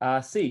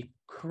 C,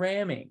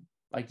 cramming,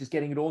 like just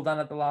getting it all done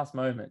at the last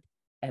moment.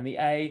 And the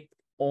A,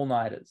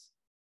 all-nighters.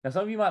 Now,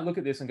 some of you might look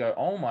at this and go,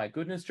 oh my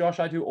goodness, Josh,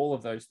 I do all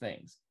of those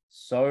things.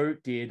 So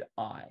did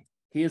I.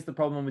 Here's the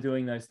problem with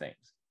doing those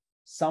things.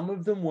 Some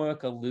of them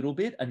work a little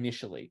bit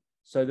initially.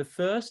 So the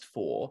first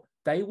 4,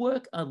 they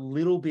work a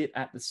little bit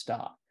at the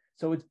start.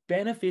 So it's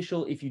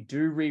beneficial if you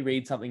do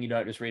reread something, you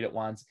don't just read it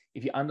once.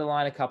 If you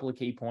underline a couple of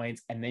key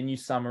points and then you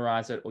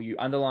summarize it, or you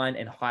underline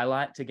and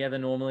highlight together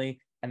normally,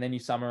 and then you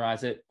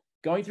summarize it,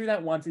 going through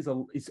that once is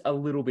a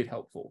little bit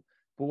helpful.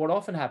 But what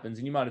often happens,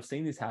 and you might have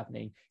seen this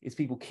happening, is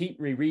people keep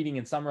rereading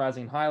and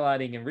summarizing and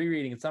highlighting and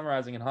rereading and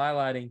summarizing and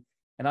highlighting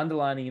and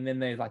underlining, and then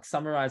they're like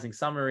summarizing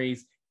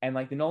summaries, and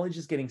like the knowledge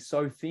is getting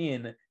so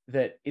thin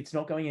that it's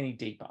not going any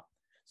deeper.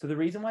 So the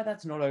reason why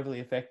that's not overly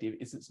effective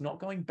is it's not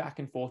going back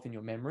and forth in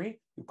your memory.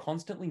 You're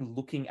constantly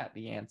looking at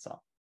the answer,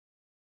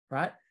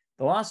 right?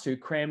 The last two,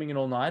 cramming and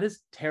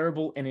all-nighters,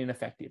 terrible and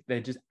ineffective. They're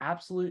just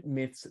absolute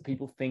myths that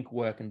people think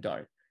work and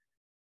don't.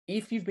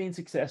 If you've been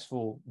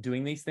successful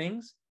doing these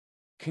things,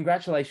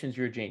 congratulations,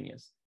 you're a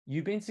genius.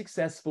 You've been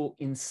successful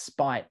in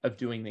spite of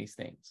doing these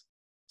things.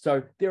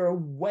 So there are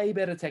way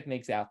better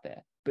techniques out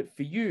there. But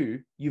for you,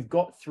 you've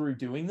got through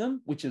doing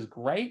them, which is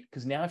great,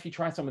 because now if you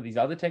try some of these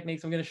other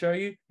techniques I'm going to show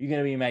you, you're going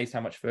to be amazed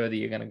how much further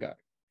you're going to go.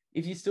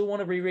 If you still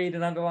want to reread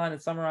and underline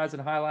and summarize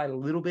and highlight a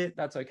little bit,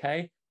 that's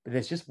okay. But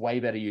there's just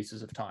way better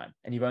uses of time,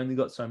 and you've only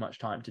got so much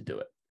time to do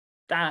it.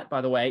 That,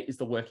 by the way, is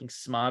the working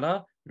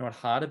smarter, not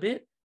harder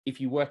bit.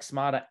 If you work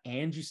smarter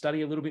and you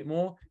study a little bit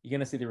more, you're going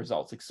to see the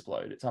results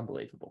explode. It's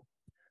unbelievable.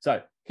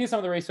 So here's some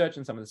of the research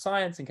and some of the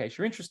science in case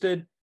you're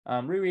interested.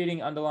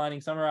 Rereading,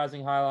 underlining,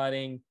 summarizing,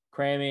 highlighting,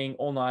 cramming,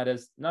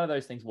 all-nighters, none of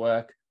those things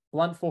work.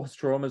 Blunt force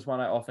trauma is one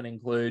I often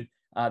include.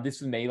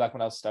 This was me, like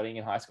when I was studying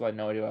in high school, I had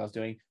no idea what I was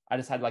doing. I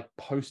just had like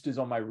posters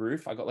on my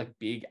roof. I got like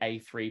big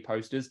A3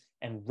 posters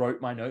and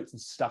wrote my notes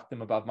and stuck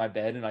them above my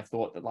bed. And I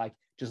thought that like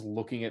just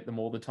looking at them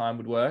all the time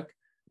would work.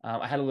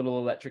 I had a little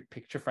electric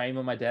picture frame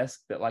on my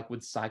desk that like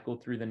would cycle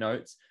through the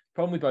notes.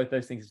 Problem with both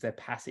those things is they're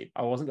passive.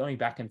 I wasn't going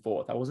back and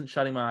forth. I wasn't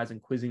shutting my eyes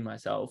and quizzing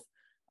myself,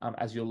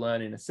 as you'll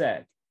learn in a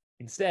sec.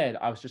 Instead,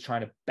 I was just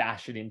trying to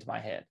bash it into my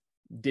head.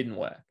 Didn't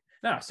work.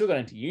 Now, I still got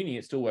into uni.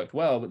 It still worked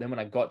well. But then when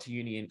I got to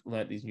uni and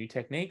learned these new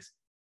techniques,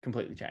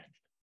 completely changed.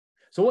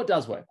 So what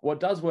does work? What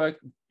does work,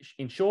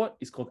 in short,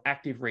 is called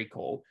active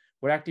recall.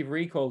 What active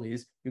recall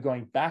is, you're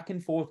going back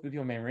and forth with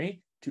your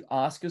memory to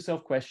ask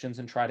yourself questions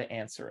and try to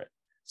answer it.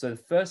 So the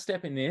first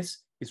step in this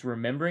is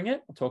remembering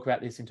it. I'll talk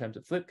about this in terms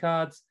of flip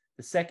cards.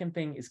 The second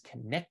thing is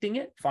connecting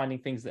it, finding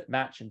things that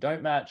match and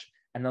don't match.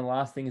 And the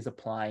last thing is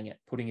applying it,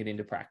 putting it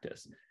into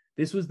practice.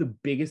 This was the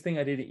biggest thing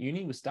I did at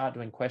uni, was start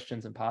doing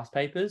questions and past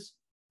papers.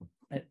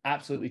 It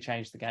absolutely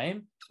changed the game.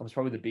 It was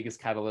probably the biggest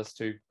catalyst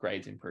to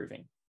grades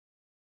improving.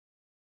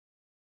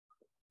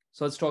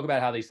 So let's talk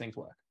about how these things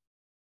work.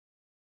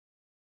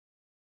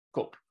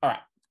 Cool. All right,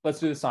 let's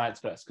do the science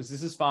first, because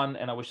this is fun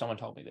and I wish someone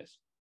told me this.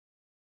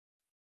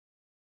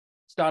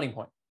 Starting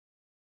point.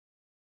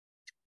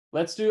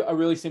 Let's do a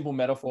really simple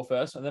metaphor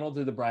first, and then I'll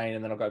do the brain,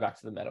 and then I'll go back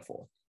to the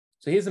metaphor.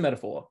 So here's the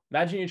metaphor.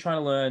 Imagine you're trying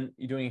to learn,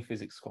 you're doing a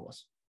physics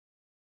course,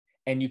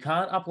 and you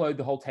can't upload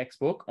the whole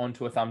textbook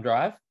onto a thumb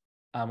drive,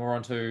 or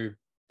onto,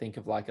 think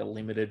of like a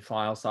limited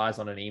file size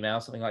on an email,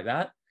 something like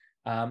that.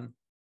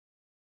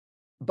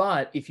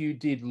 But if you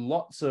did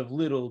lots of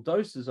little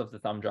doses of the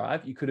thumb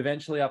drive, you could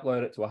eventually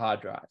upload it to a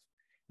hard drive.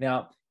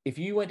 Now, if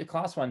you went to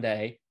class one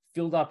day,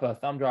 filled up a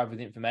thumb drive with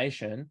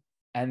information,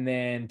 and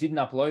then didn't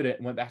upload it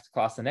and went back to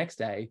class the next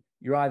day,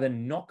 you're either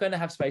not going to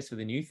have space for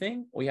the new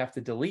thing, or you have to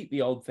delete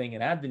the old thing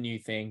and add the new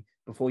thing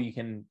before you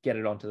can get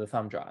it onto the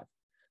thumb drive.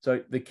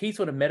 So the key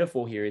sort of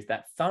metaphor here is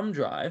that thumb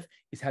drive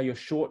is how your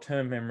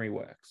short-term memory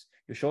works.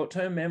 Your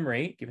short-term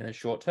memory, given the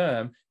short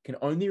term, can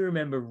only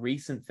remember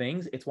recent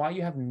things. It's why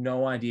you have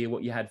no idea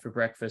what you had for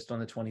breakfast on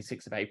the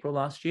 26th of April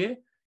last year.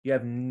 You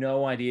have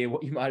no idea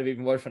what you might have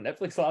even watched on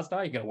Netflix last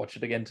night. You're going to watch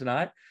it again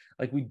tonight.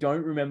 Like, we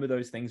don't remember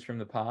those things from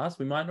the past.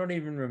 We might not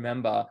even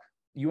remember,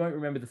 you won't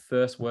remember the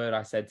first word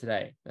I said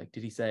today. Like,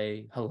 did he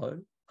say hello?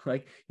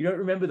 Like, you don't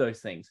remember those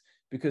things,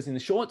 because in the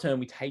short term,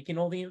 we take in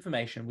all the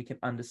information, we can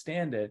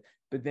understand it,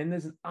 but then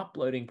there's an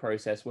uploading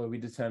process where we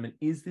determine,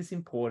 is this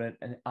important,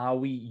 and are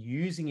we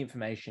using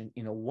information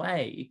in a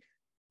way,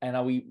 and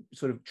are we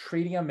sort of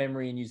treating our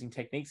memory and using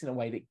techniques in a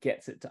way that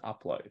gets it to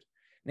upload?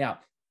 Now,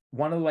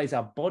 one of the ways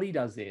our body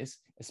does this,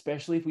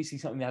 especially if we see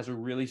something that has a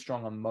really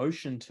strong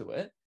emotion to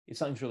it, if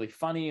something's really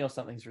funny or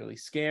something's really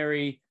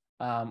scary,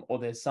 or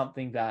there's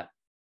something that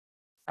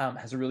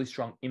has a really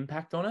strong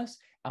impact on us,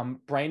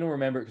 brain will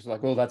remember it because we're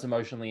like, oh, that's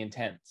emotionally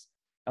intense.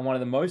 And one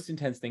of the most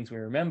intense things we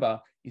remember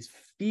is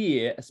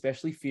fear,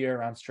 especially fear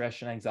around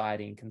stress and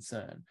anxiety and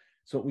concern.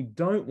 So what we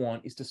don't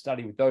want is to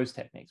study with those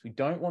techniques. We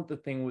don't want the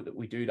thing that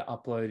we do to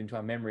upload into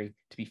our memory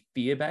to be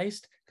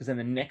fear-based, because then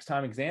the next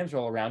time exams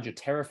roll around, you're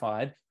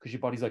terrified because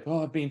your body's like,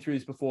 oh, I've been through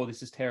this before,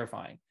 this is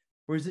terrifying.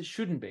 Whereas it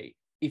shouldn't be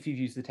if you've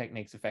used the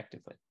techniques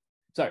effectively.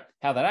 So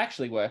how that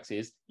actually works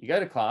is you go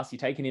to class, you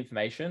take in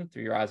information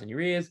through your eyes and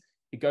your ears,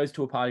 it goes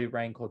to a part of your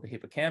brain called the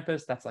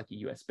hippocampus. That's like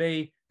a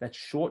USB. That's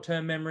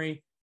short-term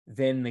memory.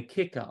 Then the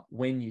kicker,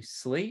 when you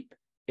sleep,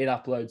 it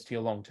uploads to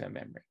your long-term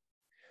memory.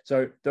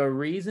 So the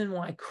reason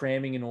why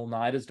cramming and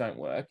all-nighters don't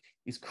work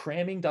is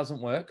cramming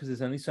doesn't work because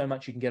there's only so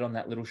much you can get on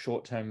that little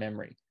short-term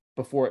memory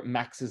before it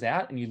maxes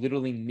out, and you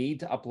literally need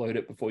to upload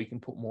it before you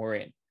can put more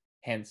in,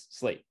 hence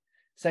sleep.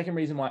 Second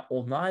reason why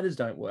all-nighters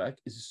don't work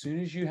is as soon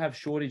as you have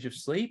shortage of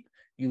sleep,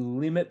 you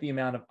limit the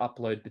amount of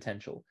upload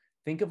potential.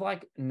 Think of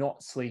like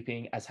not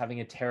sleeping as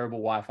having a terrible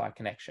Wi-Fi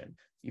connection.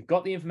 You've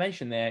got the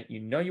information there, you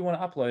know you want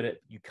to upload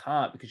it, you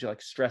can't because you're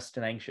like stressed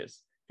and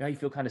anxious. You know, you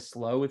feel kind of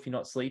slow if you're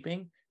not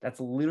sleeping. That's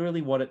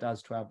literally what it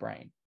does to our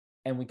brain.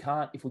 And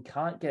if we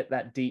can't get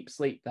that deep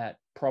sleep, that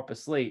proper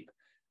sleep,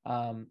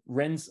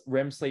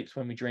 REM sleep's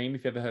when we dream.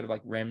 If you ever heard of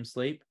like REM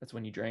sleep, that's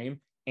when you dream.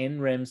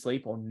 NREM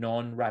sleep, or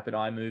non-rapid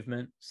eye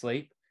movement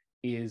sleep,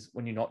 is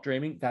when you're not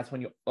dreaming. That's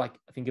when you're like,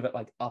 think of it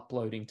like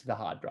uploading to the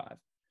hard drive.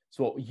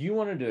 So what you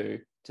want to do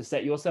to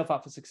set yourself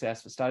up for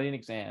success for studying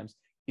exams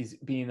is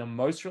be in the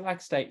most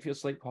relaxed state for your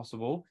sleep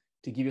possible,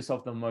 to give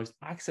yourself the most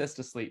access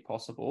to sleep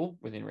possible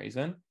within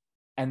reason,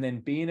 and then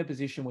be in a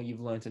position where you've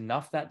learned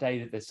enough that day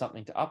that there's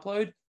something to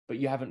upload, but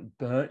you haven't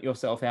burnt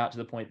yourself out to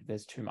the point that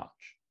there's too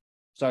much.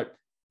 So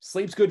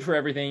sleep's good for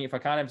everything. If I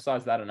can't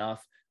emphasize that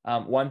enough,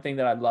 one thing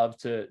that I'd love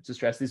to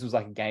stress, this was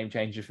like a game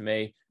changer for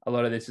me. A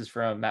lot of this is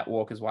from Matt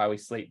Walker's Why We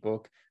Sleep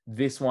book.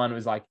 This one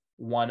was like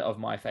one of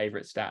my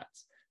favorite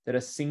stats, that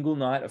a single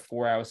night of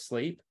 4 hours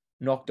sleep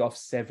knocked off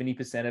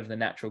 70% of the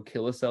natural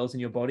killer cells in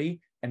your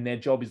body, and their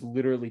job is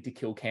literally to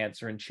kill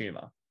cancer and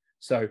tumor.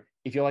 So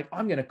if you're like,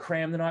 I'm going to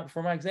cram the night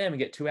before my exam and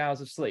get 2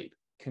 hours of sleep,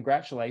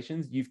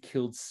 congratulations, you've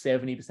killed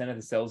 70% of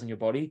the cells in your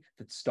body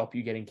that stop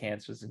you getting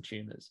cancers and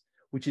tumors,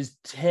 which is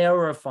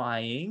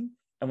terrifying.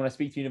 And when I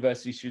speak to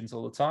university students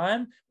all the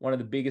time, one of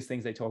the biggest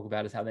things they talk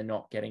about is how they're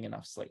not getting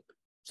enough sleep.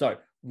 So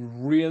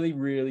really,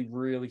 really,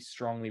 really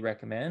strongly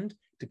recommend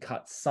to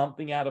cut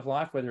something out of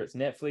life, whether it's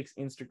Netflix,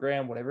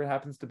 Instagram, whatever it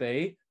happens to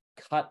be,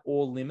 cut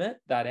or limit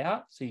that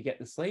out so you get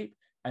the sleep.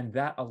 And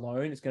that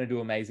alone is going to do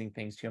amazing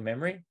things to your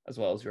memory as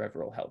well as your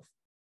overall health.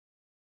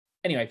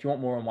 Anyway, if you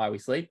want more on why we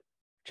sleep,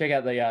 check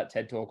out the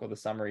TED Talk or the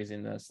summaries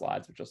in the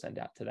slides, which I'll send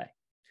out today.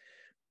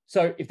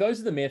 So if those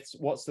are the myths,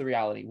 what's the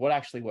reality? What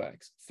actually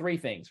works? 3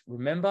 things: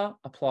 remember,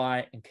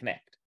 apply, and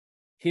connect.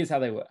 Here's how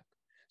they work.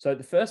 So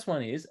the first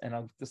one is,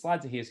 and the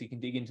slides are here so you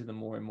can dig into them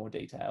more in more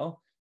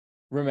detail,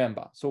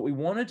 remember. So what we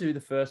want to do, the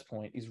first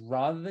point, is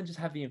rather than just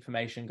have the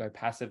information go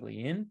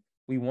passively in,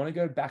 we want to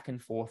go back and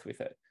forth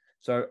with it.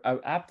 So an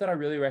app that I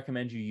really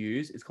recommend you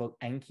use is called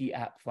Anki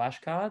App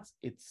Flashcards.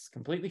 It's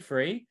completely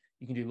free.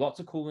 You can do lots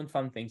of cool and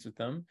fun things with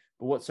them.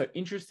 But what's so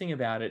interesting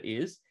about it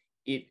is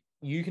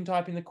you can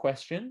type in the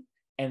question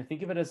and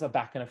think of it as a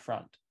back and a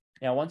front.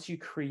 Now, once you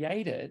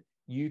create it,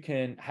 you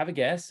can have a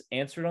guess,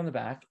 answer it on the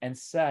back, and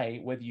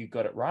say whether you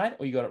got it right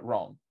or you got it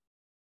wrong.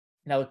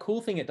 Now, the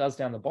cool thing it does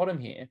down the bottom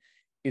here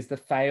is the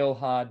fail,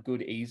 hard,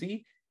 good,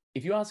 easy.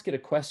 If you ask it a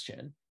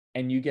question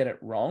and you get it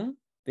wrong,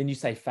 then you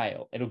say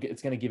fail.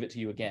 It's going to give it to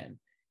you again.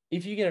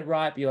 If you get it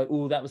right, but you're like,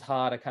 oh, that was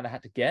hard, I kind of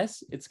had to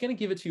guess, it's going to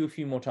give it to you a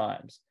few more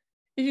times.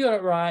 If you got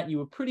it right, you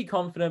were pretty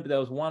confident, but there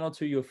was one or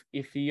two you're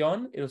iffy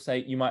on,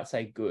 you might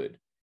say good.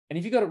 And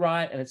if you got it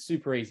right and it's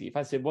super easy, if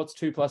I said, what's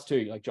 2 + 2?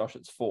 You're like, Josh,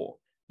 it's 4.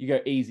 You go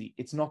easy.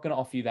 It's not going to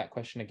offer you that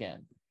question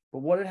again. But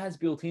what it has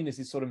built in is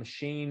this sort of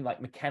machine,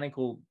 like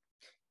mechanical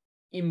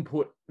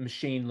input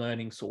machine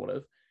learning sort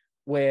of,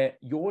 where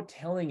you're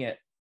telling it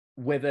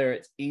whether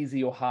it's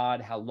easy or hard,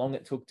 how long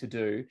it took to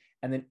do,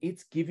 and then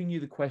it's giving you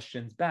the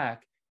questions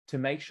back to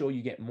make sure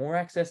you get more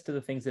access to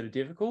the things that are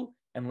difficult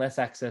and less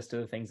access to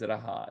the things that are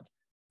hard.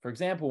 For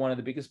example, one of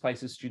the biggest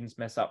places students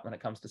mess up when it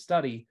comes to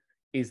study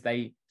is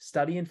they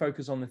study and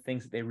focus on the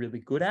things that they're really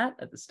good at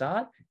the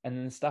start, and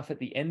then the stuff at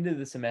the end of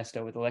the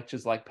semester with the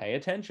lectures like, pay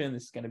attention,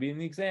 this is going to be in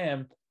the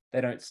exam,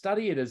 they don't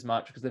study it as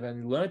much because they've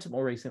only learned it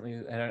more recently,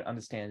 they don't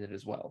understand it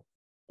as well.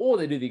 Or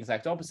they do the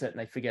exact opposite and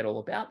they forget all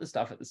about the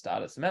stuff at the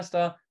start of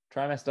semester,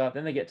 trimester,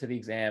 then they get to the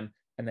exam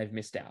and they've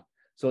missed out.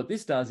 So what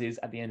this does is,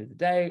 at the end of the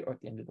day or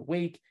at the end of the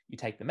week, you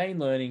take the main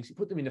learnings, you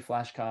put them into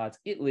flashcards,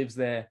 it lives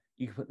there,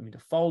 you can put them into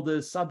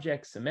folders,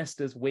 subjects,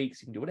 semesters,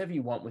 weeks, you can do whatever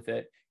you want with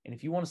it. And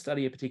if you want to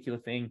study a particular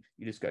thing,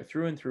 you just go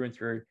through and through and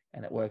through,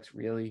 and it works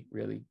really,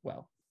 really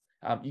well.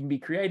 You can be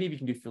creative, you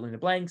can do fill in the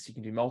blanks, you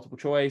can do multiple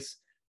choice.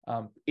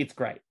 It's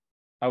great.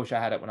 I wish I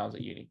had it when I was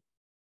at uni.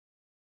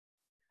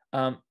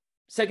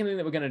 Second thing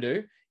that we're going to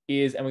do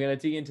is, and we're going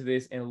to dig into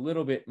this in a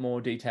little bit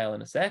more detail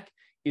in a sec,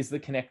 is the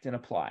connect and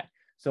apply.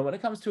 So when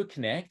it comes to a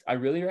connect, I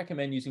really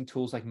recommend using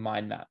tools like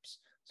mind maps.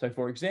 So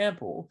for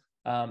example,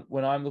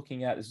 when I'm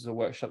looking at, this is a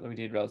workshop that we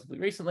did relatively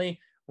recently,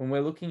 when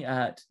we're looking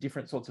at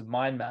different sorts of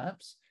mind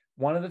maps,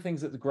 one of the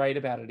things that's great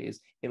about it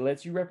is it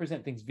lets you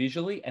represent things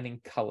visually and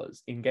in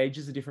colors,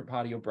 engages a different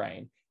part of your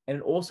brain, and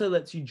it also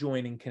lets you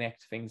join and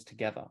connect things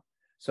together.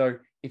 So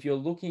if you're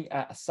looking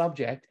at a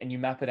subject and you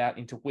map it out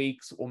into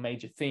weeks or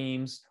major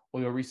themes,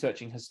 or you're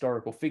researching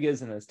historical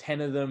figures and there's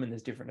 10 of them and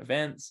there's different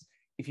events,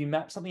 if you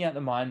map something out in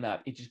the mind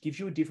map, it just gives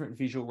you a different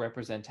visual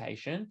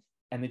representation.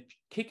 And the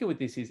kicker with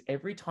this is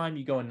every time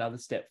you go another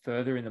step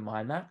further in the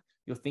mind map,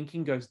 your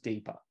thinking goes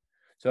deeper.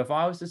 So if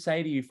I was to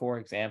say to you, for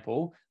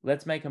example,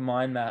 let's make a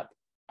mind map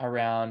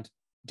around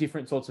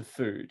different sorts of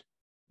food.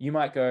 You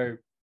might go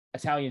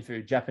Italian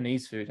food,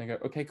 Japanese food, and I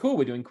go, okay, cool,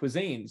 we're doing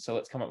cuisine, so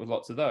let's come up with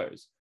lots of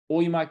those.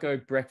 Or you might go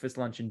breakfast,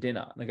 lunch, and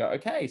dinner. And I go,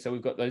 okay, so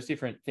we've got those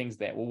different things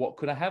there. Well, what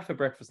could I have for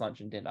breakfast,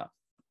 lunch, and dinner?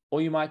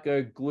 Or you might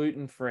go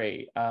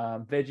gluten-free,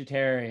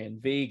 vegetarian,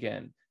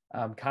 vegan,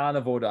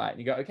 carnivore diet. And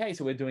you go, okay,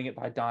 so we're doing it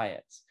by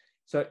diets.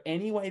 So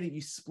any way that you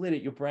split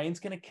it, your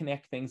brain's going to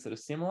connect things that are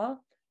similar.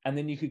 And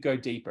then you could go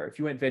deeper. If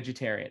you went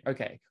vegetarian,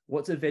 okay,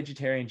 what's a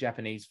vegetarian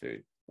Japanese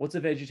food? What's a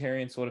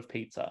vegetarian sort of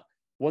pizza?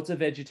 What's a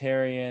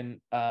vegetarian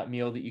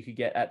meal that you could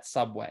get at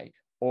Subway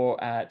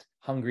or at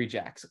Hungry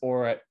Jack's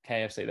or at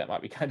KFC? That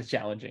might be kind of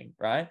challenging,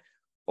 right?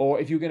 Or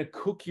if you're going to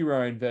cook your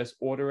own versus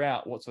order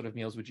out, what sort of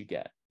meals would you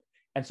get?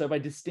 And so by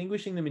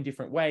distinguishing them in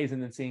different ways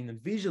and then seeing them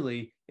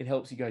visually, it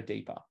helps you go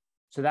deeper.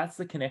 So that's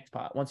the connect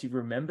part. Once you've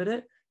remembered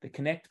it, the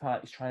connect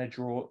part is trying to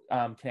draw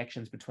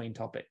connections between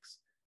topics.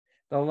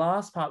 The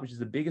last part, which is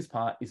the biggest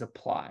part, is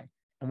apply.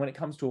 And when it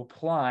comes to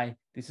apply,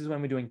 this is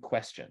when we're doing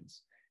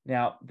questions.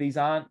 Now, these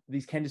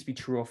can just be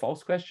true or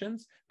false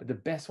questions, but the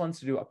best ones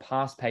to do are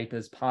past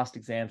papers, past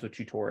exams, or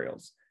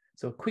tutorials.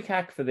 So a quick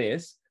hack for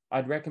this,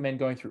 I'd recommend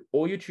going through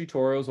all your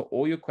tutorials or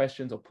all your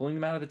questions or pulling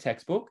them out of the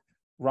textbook,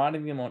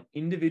 writing them on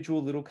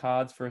individual little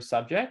cards for a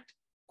subject,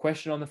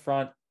 question on the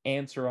front,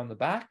 answer on the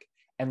back,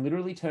 and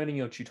literally turning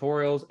your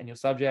tutorials and your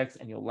subjects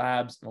and your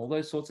labs and all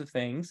those sorts of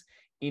things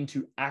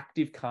into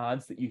active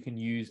cards that you can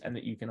use and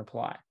that you can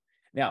apply.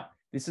 Now,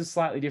 this is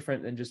slightly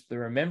different than just the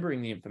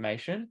remembering the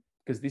information,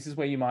 because this is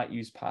where you might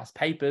use past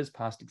papers,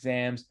 past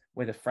exams,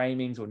 where the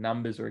framings or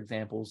numbers or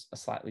examples are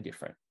slightly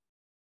different.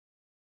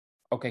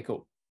 Okay,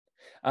 cool.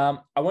 I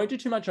won't do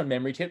too much on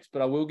memory tips,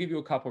 but I will give you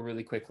a couple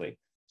really quickly.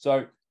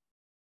 So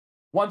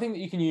one thing that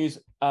you can use,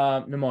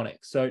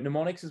 mnemonics. So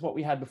mnemonics is what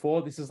we had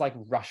before. This is like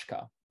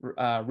RUSHCA,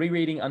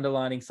 rereading,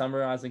 underlining,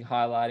 summarizing,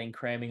 highlighting,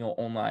 cramming, or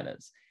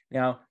all-liners.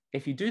 Now,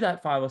 if you do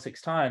that 5 or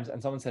 6 times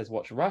and someone says,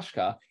 what's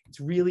RUSHCA?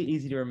 It's really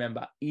easy to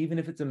remember, even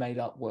if it's a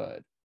made-up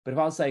word. But if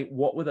I was say,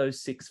 what were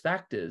those 6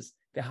 factors?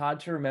 They're hard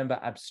to remember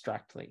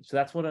abstractly. So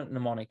that's what a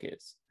mnemonic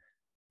is.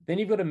 Then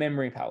you've got a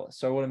memory palace.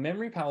 So what a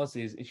memory palace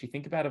is you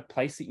think about a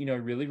place that you know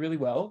really, really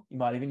well. You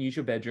might even use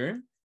your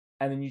bedroom,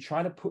 and then you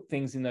try to put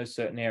things in those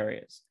certain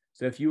areas.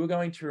 So if you were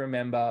going to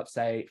remember,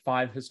 say,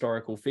 5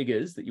 historical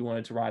figures that you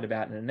wanted to write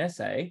about in an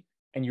essay,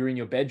 and you're in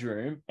your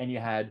bedroom and you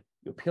had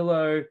your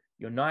pillow,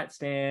 your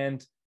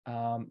nightstand,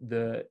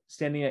 the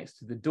standing next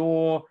to the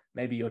door,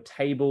 maybe your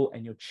table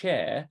and your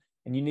chair,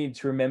 and you need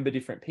to remember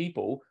different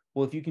people.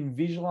 Well, if you can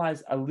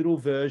visualize a little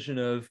version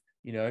of,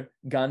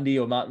 Gandhi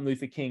or Martin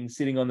Luther King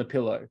sitting on the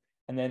pillow,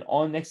 and then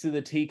on next to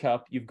the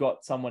teacup, you've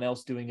got someone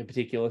else doing a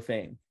particular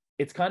thing.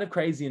 It's kind of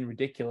crazy and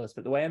ridiculous,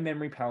 but the way a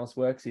memory palace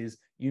works is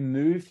you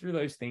move through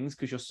those things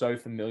because you're so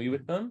familiar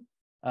with them.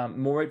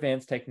 More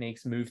advanced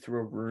techniques move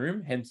through a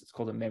room, hence it's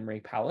called a memory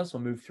palace, or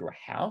move through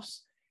a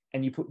house,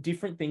 and you put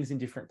different things in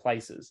different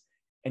places.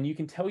 And you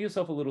can tell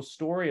yourself a little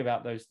story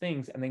about those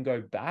things and then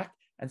go back,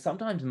 and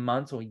sometimes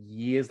months or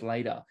years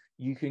later,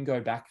 you can go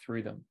back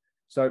through them.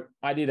 So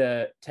I did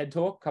a TED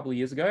Talk a couple of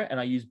years ago, and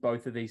I used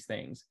both of these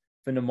things.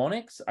 For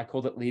mnemonics, I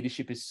called it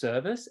Leadership is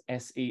Service,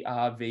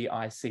 SERVICE,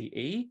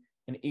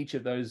 and each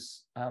of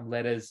those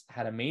letters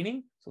had a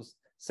meaning. So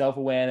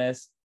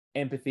self-awareness,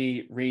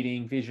 empathy,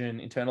 reading, vision,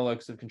 internal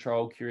locus of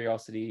control,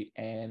 curiosity,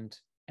 and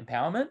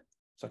empowerment.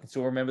 So I can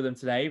still remember them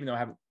today, even though I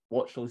haven't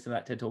watched or listened to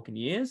that TED Talk in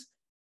years.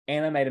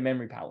 And I made a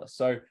memory palace.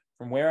 So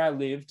from where I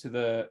lived to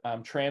the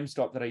tram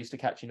stop that I used to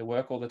catch into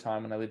work all the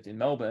time when I lived in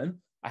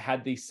Melbourne, I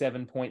had these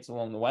 7 points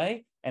along the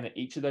way. And at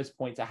each of those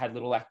points, I had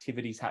little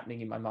activities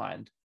happening in my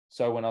mind.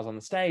 So when I was on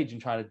the stage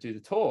and trying to do the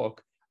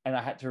talk, and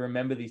I had to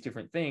remember these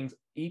different things,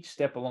 each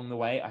step along the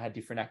way, I had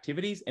different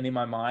activities. And in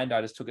my mind,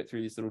 I just took it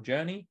through this little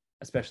journey,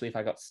 especially if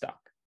I got stuck.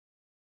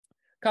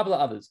 A couple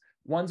of others.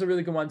 One's a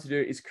really good one to do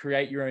is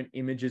create your own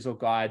images or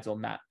guides or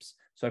maps.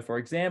 So for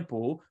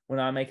example, when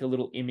I make a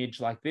little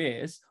image like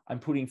this, I'm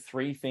putting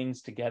 3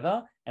 things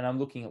together and I'm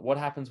looking at what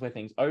happens where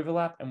things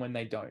overlap and when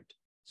they don't.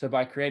 So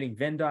by creating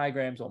Venn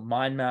diagrams or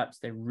mind maps,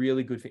 they're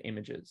really good for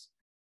images.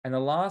 And the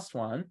last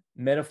one,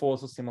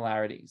 metaphors or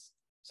similarities.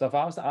 So if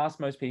I was to ask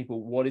most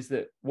people, what is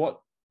the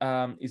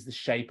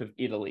shape of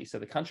Italy? So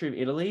the country of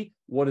Italy,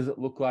 what does it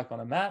look like on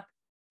a map?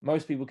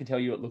 Most people can tell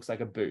you it looks like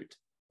a boot.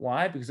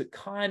 Why? Because it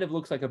kind of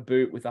looks like a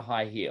boot with a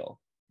high heel.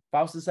 If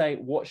I was to say,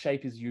 what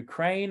shape is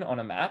Ukraine on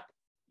a map?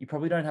 You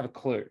probably don't have a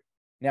clue.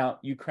 Now,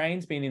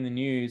 Ukraine's been in the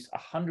news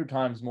 100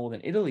 times more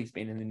than Italy's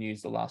been in the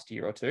news the last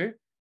year or two.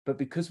 But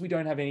because we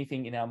don't have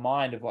anything in our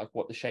mind of like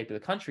what the shape of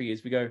the country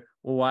is, we go,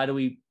 well,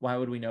 why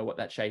would we know what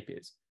that shape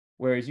is?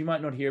 Whereas you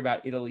might not hear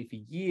about Italy for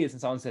years and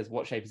someone says,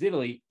 what shape is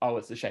Italy? Oh,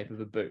 it's the shape of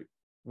a boot.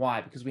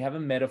 Why? Because we have a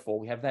metaphor,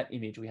 we have that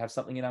image, we have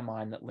something in our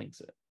mind that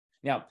links it.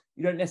 Now,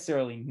 you don't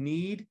necessarily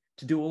need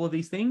to do all of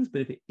these things, but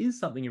if it is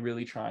something you're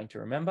really trying to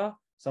remember,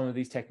 some of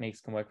these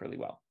techniques can work really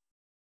well.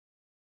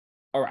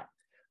 All right,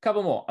 a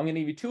couple more. I'm going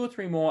to give you 2 or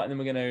 3 more, and then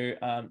we're going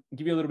to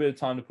give you a little bit of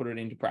time to put it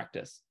into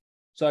practice.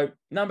 So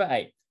number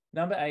 8.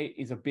 Number 8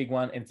 is a big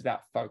one, and it's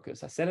about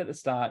focus. I said at the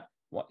start,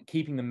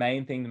 keeping the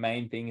main thing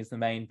is the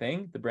main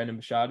thing, the Brendan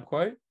Burchard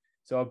quote.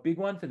 So a big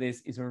one for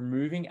this is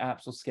removing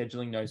apps or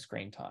scheduling no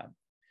screen time.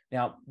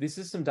 Now, this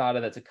is some data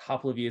that's a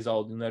couple of years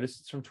old. You'll notice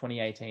it's from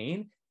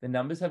 2018. The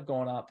numbers have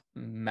gone up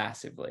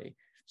massively.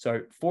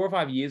 So 4 or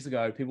 5 years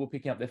ago, people were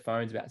picking up their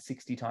phones about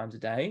 60 times a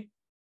day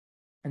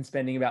and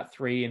spending about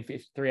 3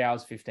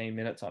 hours, 15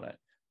 minutes on it.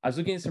 I was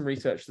looking at some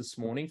research this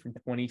morning from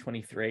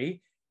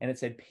 2023, and it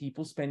said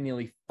people spend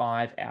nearly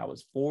 5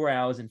 hours, 4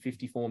 hours and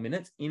 54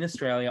 minutes in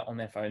Australia on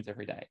their phones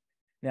every day.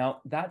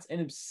 Now, that's an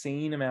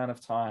obscene amount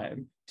of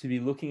time to be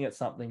looking at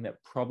something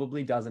that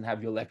probably doesn't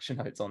have your lecture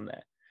notes on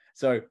there.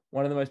 So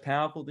one of the most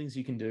powerful things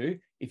you can do,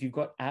 if you've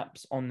got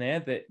apps on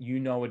there that you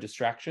know are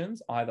distractions,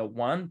 either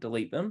one,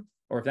 delete them,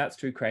 or if that's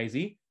too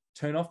crazy,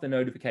 turn off the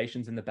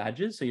notifications and the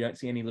badges so you don't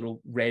see any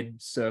little red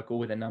circle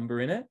with a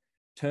number in it.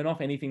 Turn off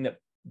anything that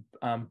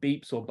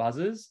beeps or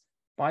buzzes.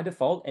 By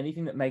default,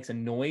 anything that makes a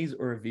noise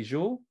or a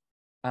visual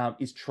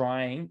is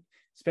trying,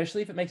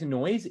 especially if it makes a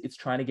noise, it's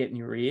trying to get in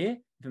your ear.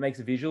 If it makes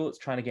a visual, it's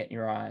trying to get in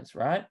your eyes,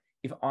 right?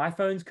 If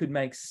iPhones could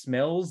make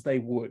smells, they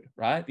would,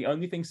 right? The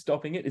only thing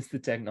stopping it is the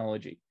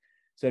technology.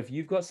 So if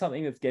you've got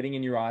something that's getting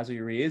in your eyes or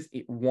your ears,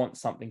 it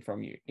wants something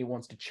from you. It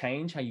wants to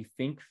change how you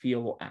think,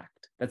 feel, or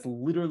act. That's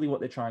literally what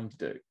they're trying to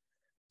do.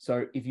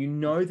 So if you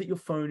know that your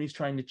phone is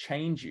trying to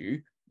change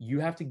you, you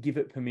have to give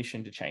it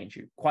permission to change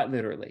you, quite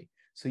literally.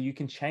 So you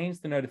can change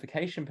the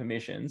notification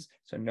permissions,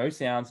 so no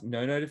sounds,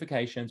 no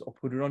notifications, or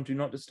put it on do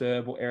not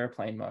disturb or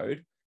airplane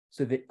mode,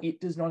 so that it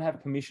does not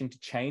have permission to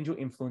change or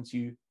influence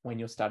you when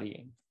you're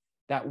studying.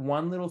 That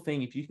one little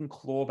thing, if you can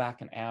claw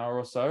back an hour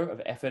or so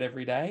of effort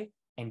every day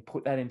and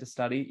put that into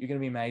study, you're going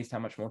to be amazed how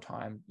much more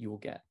time you will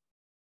get.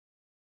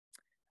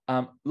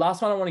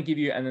 Last one I want to give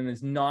you, and then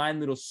there's 9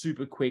 little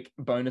super quick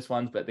bonus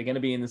ones, but they're going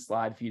to be in the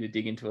slide for you to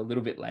dig into a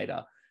little bit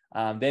later.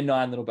 They're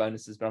 9 little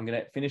bonuses, but I'm going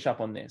to finish up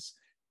on this.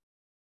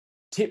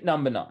 Tip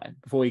number 9,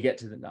 before we get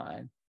to the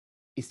 9,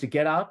 is to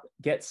get up,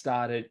 get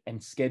started,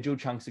 and schedule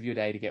chunks of your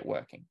day to get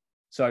working.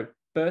 So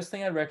first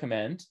thing I'd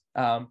recommend,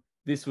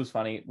 this was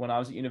funny. When I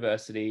was at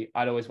university,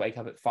 I'd always wake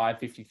up at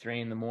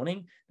 5:53 in the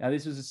morning. Now,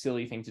 this was a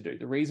silly thing to do.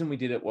 The reason we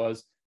did it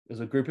was there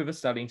was a group of us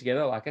studying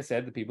together, like I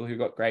said, the people who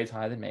got grades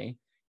higher than me.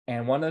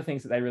 And one of the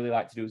things that they really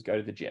like to do is go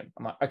to the gym.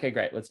 I'm like, okay,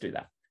 great, let's do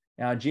that.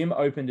 Now, our gym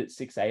opened at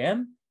 6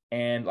 a.m.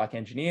 and like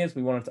engineers,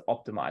 we wanted to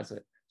optimize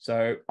it.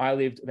 So I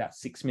lived about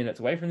 6 minutes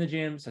away from the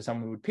gym. So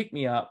someone would pick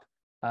me up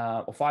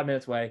or 5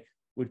 minutes away,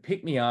 would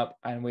pick me up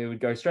and we would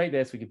go straight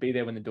there so we could be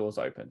there when the doors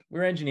opened. We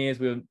were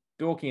engineers, we were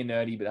dorky and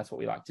nerdy, but that's what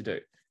we like to do.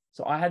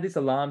 So I had this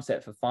alarm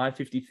set for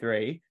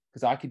 5:53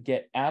 because I could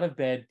get out of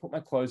bed, put my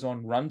clothes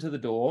on, run to the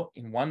door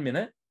in 1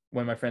 minute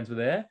when my friends were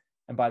there.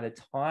 And by the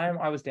time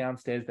I was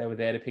downstairs, they were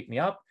there to pick me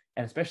up.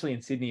 And especially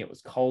in Sydney, it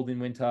was cold in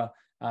winter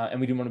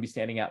and we didn't want to be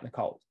standing out in the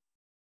cold.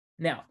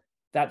 Now,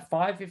 that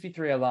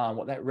 5:53 alarm,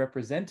 what that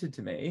represented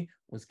to me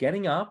was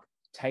getting up,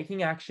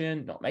 taking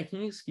action, not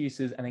making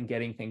excuses, and then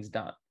getting things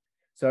done.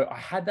 So I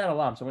had that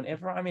alarm. So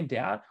whenever I'm in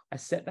doubt, I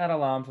set that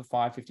alarm for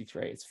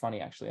 5:53. It's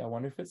funny, actually. I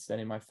wonder if it's set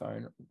in my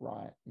phone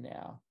right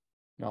now.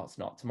 No, it's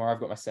not. Tomorrow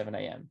I've got my 7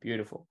 a.m.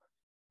 Beautiful.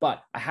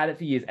 But I had it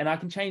for years and I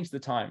can change the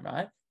time,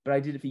 right? But I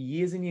did it for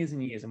years and years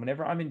and years. And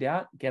whenever I'm in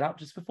doubt, get up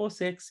just before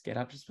 6, get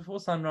up just before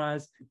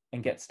sunrise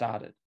and get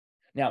started.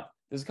 Now,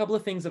 there's a couple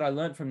of things that I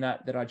learned from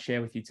that I'd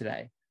share with you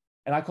today.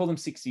 And I call them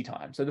 60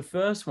 times. So the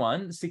first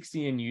one, the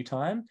 60 in you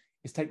time,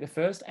 is take the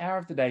first hour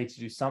of the day to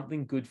do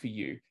something good for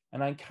you.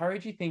 And I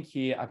encourage you to think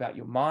here about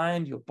your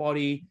mind, your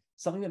body,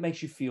 something that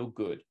makes you feel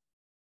good.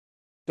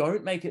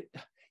 Don't make it,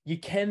 you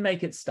can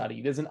make it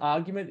study. There's an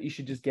argument that you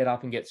should just get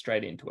up and get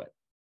straight into it.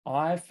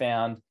 I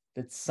found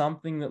that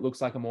something that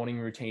looks like a morning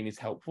routine is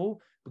helpful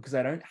because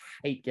I don't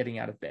hate getting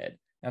out of bed.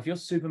 Now, if you're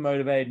super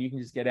motivated and you can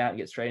just get out and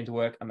get straight into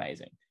work,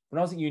 amazing. When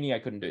I was at uni, I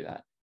couldn't do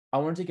that. I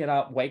wanted to get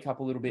up, wake up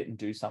a little bit and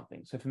do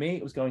something. So for me,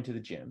 it was going to the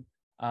gym.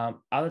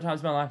 Other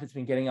times in my life, it's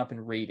been getting up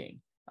and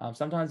reading.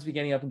 Sometimes it's been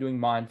getting up and doing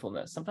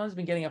mindfulness. Sometimes it's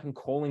been getting up and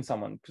calling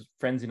someone, because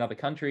friends in other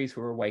countries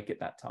who are awake at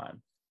that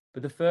time.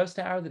 But the first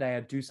hour of the day, I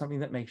do something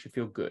that makes you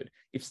feel good.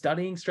 If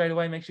studying straight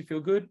away makes you feel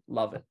good,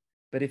 love it.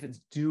 But if it's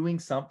doing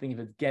something, if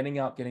it's getting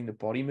up, getting the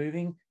body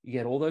moving, you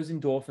get all those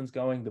endorphins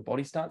going, the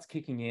body starts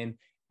kicking in.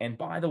 And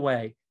by the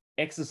way,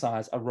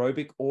 exercise,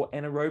 aerobic or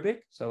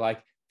anaerobic, so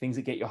like things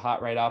that get your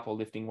heart rate up or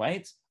lifting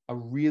weights, are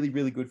really,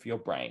 really good for your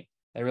brain.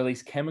 They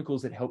release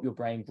chemicals that help your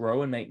brain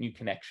grow and make new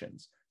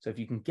connections. So if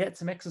you can get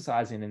some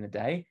exercise in the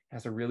day, it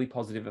has a really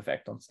positive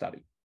effect on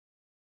study.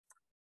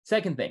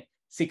 Second thing,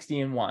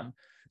 60 in 1.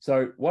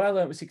 So what I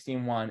learned with 60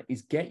 in 1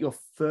 is get your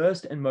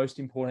first and most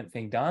important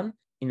thing done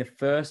in the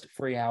first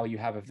free hour you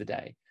have of the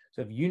day.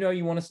 So if you know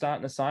you want to start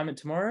an assignment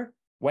tomorrow,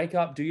 wake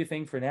up, do your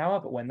thing for an hour,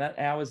 but when that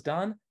hour's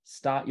done,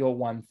 start your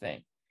one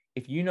thing.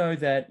 If you know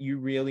that you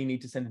really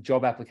need to send a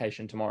job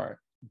application tomorrow,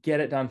 get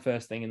it done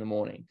first thing in the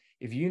morning.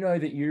 If you know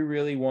that you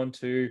really want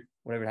to,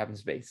 whatever it happens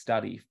to be,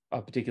 study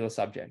a particular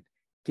subject,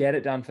 get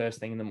it done first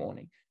thing in the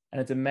morning. And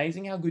it's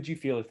amazing how good you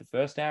feel if the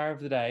first hour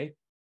of the day,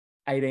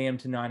 8 a.m.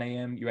 to 9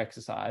 a.m., you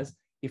exercise.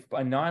 If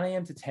by 9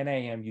 a.m. to 10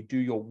 a.m. you do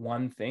your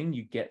one thing,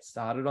 you get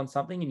started on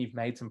something and you've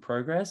made some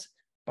progress,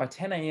 by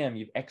 10 a.m.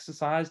 you've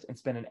exercised and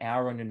spent an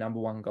hour on your number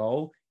one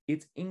goal.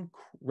 It's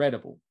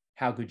incredible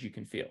how good you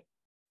can feel.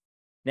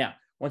 Now,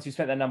 once you've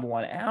spent that number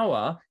 1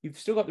 hour, you've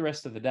still got the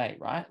rest of the day,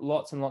 right?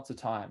 Lots and lots of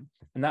time.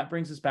 And that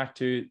brings us back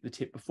to the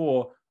tip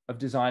before of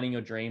designing your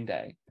dream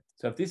day.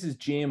 So if this is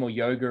gym or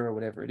yoga or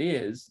whatever it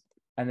is,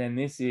 and then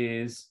this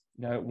is,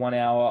 1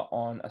 hour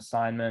on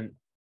assignment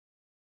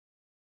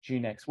due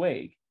next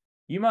week,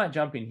 you might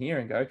jump in here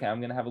and go, okay,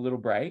 I'm going to have a little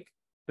break.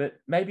 But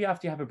maybe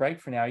after you have a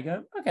break for an hour, you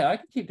go, okay, I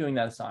can keep doing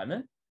that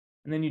assignment.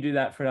 And then you do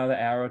that for another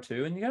hour or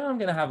two and you go, I'm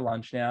going to have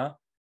lunch now.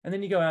 And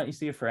then you go out and you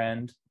see a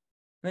friend.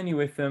 then you're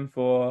with them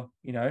for,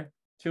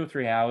 2 or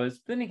 3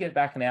 hours. Then you get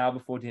back an hour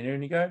before dinner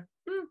and you go,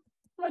 I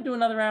might do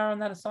another hour on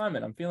that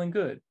assignment. I'm feeling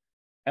good.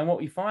 And what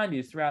we find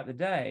is throughout the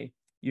day,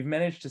 you've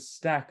managed to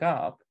stack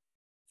up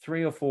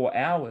 3 or 4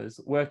 hours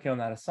working on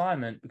that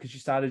assignment because you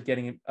started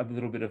getting a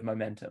little bit of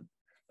momentum.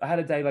 I had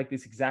a day like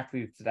this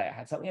exactly today. I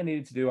had something I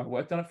needed to do. I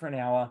worked on it for an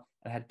hour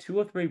and I had 2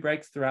 or 3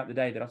 breaks throughout the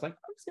day that I was like,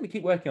 I'm just going to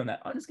keep working on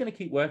that. I'm just going to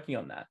keep working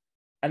on that.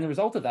 And the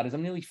result of that is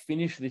I'm nearly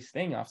finished this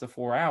thing after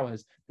 4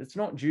 hours that's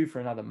not due for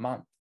another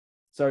month.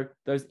 So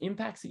those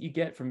impacts that you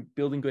get from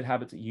building good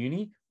habits at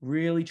uni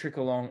really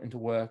trickle along into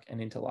work and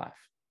into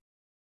life.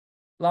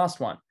 Last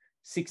one,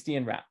 60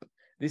 and wrap.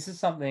 This is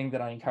something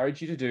that I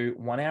encourage you to do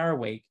 1 hour a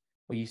week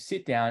where you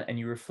sit down and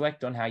you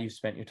reflect on how you've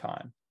spent your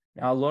time.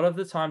 Now, a lot of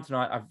the time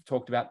tonight, I've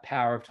talked about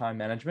power of time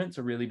management. It's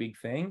a really big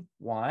thing.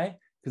 Why?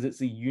 Because it's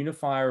the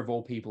unifier of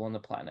all people on the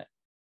planet.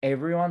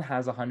 Everyone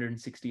has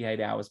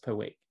 168 hours per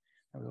week.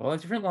 Now, we've all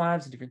have different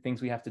lives and different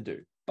things we have to do.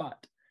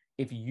 But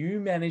if you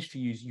manage to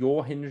use your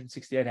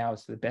 168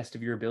 hours to the best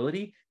of your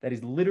ability, that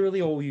is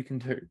literally all you can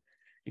do.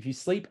 If you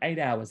sleep 8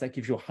 hours, that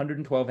gives you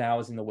 112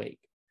 hours in the week.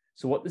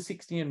 So what the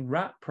 60 and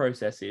wrap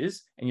process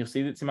is, and you'll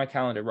see that's in my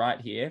calendar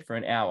right here for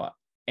an hour,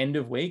 end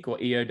of week or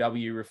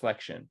EOW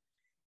reflection,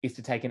 is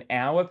to take an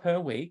hour per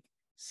week,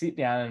 sit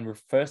down and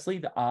firstly,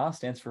 the R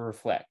stands for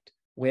reflect.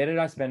 Where did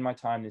I spend my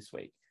time this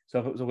week? So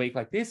if it was a week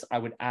like this, I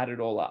would add it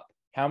all up.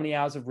 How many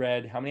hours of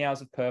red? How many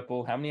hours of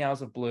purple? How many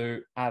hours of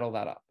blue? Add all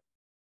that up.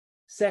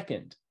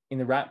 Second, in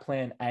the wrap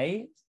plan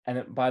A,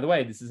 and by the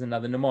way, this is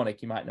another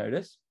mnemonic you might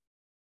notice,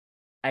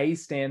 A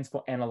stands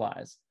for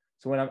analyze.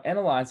 So when I'm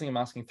analyzing, I'm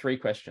asking 3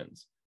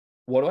 questions.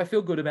 What do I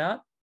feel good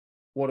about?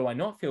 What do I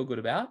not feel good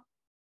about?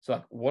 So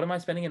like, what am I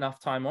spending enough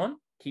time on?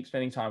 Keep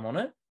spending time on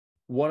it.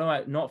 What do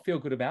I not feel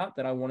good about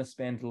that I want to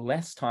spend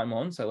less time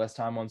on? So less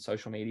time on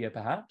social media,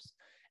 perhaps.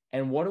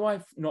 And what do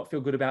I not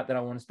feel good about that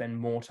I want to spend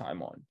more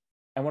time on?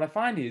 And what I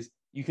find is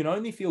you can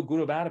only feel good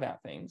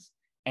about things.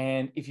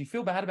 And if you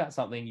feel bad about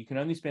something, you can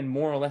only spend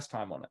more or less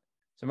time on it.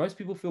 So most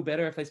people feel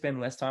better if they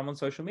spend less time on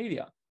social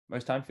media.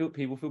 Most time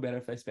people feel better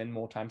if they spend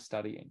more time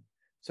studying.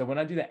 So when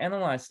I do the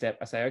analyze step,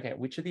 I say, okay,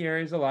 which are the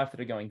areas of life that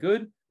are going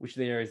good? Which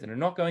are the areas that are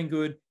not going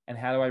good? And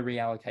how do I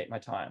reallocate my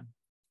time?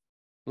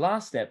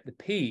 Last step, the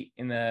P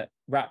in the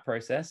wrap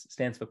process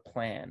stands for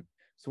plan.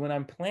 So when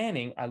I'm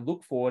planning, I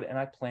look forward and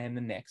I plan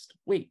the next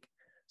week.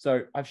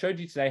 So I've showed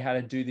you today how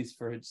to do this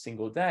for a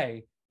single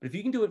day, but if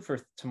you can do it for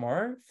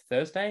tomorrow,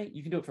 Thursday,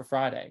 you can do it for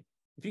Friday.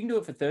 If you can do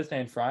it for Thursday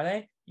and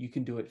Friday, you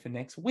can do it for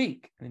next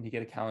week. And then you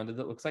get a calendar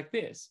that looks like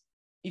this.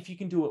 If you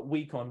can do it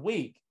week on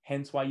week,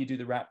 hence why you do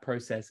the wrap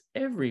process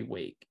every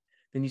week,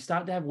 then you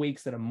start to have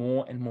weeks that are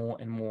more and more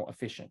and more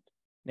efficient.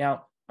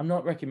 Now, I'm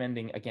not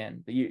recommending,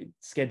 again, that you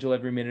schedule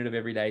every minute of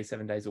every day,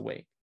 7 days a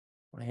week.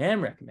 What I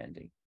am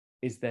recommending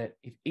is that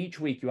if each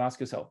week you ask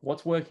yourself,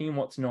 what's working and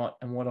what's not,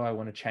 and what do I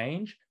want to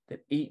change,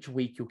 that each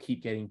week you'll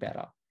keep getting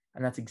better.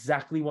 And that's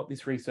exactly what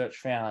this research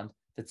found,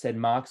 that said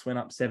marks went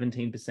up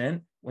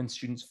 17% when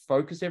students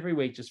focus every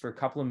week just for a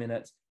couple of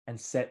minutes and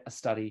set a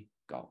study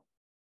goal.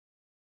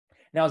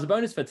 Now, as a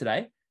bonus for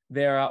today,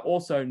 there are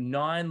also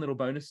 9 little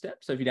bonus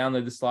steps. So if you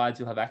download the slides,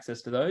 you'll have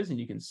access to those and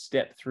you can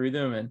step through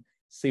them and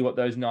see what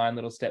those 9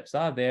 little steps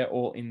are. They're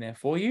all in there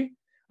for you.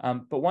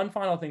 But one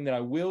final thing that I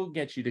will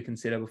get you to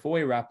consider before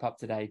we wrap up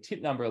today,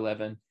 tip number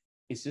 11,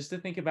 is just to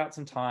think about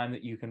some time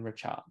that you can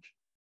recharge.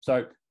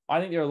 So I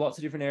think there are lots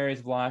of different areas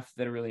of life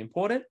that are really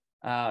important.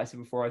 I said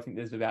before, I think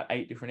there's about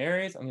 8 different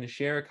areas. I'm going to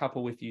share a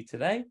couple with you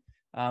today.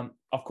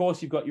 Of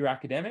course, you've got your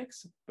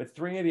academics, but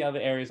 3 of the other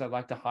areas I'd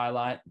like to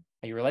highlight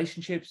are your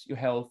relationships, your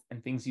health,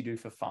 and things you do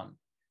for fun.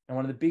 And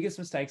one of the biggest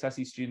mistakes I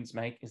see students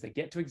make is they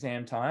get to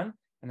exam time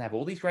and they have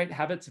all these great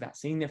habits about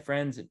seeing their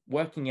friends and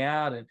working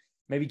out and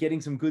maybe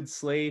getting some good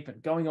sleep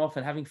and going off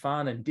and having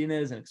fun and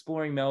dinners and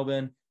exploring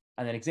Melbourne.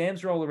 And then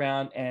exams roll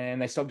around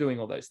and they stop doing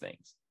all those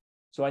things.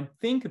 So I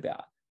think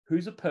about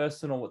who's a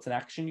person or what's an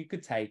action you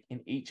could take in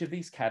each of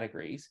these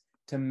categories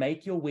to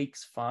make your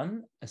weeks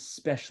fun,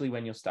 especially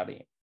when you're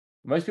studying.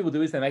 Most people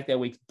do is they make their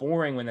weeks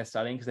boring when they're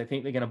studying because they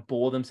think they're going to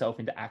bore themselves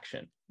into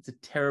action. It's a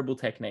terrible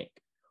technique.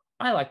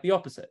 I like the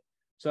opposite.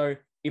 So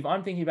if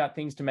I'm thinking about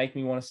things to make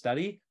me want to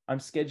study, I'm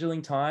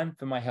scheduling time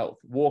for my health,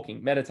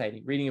 walking,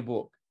 meditating, reading a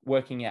book,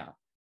 working out.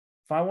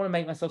 If I want to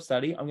make myself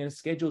study, I'm going to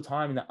schedule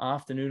time in the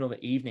afternoon or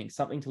the evening,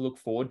 something to look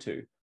forward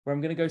to, where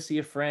I'm going to go see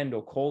a friend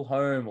or call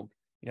home, or,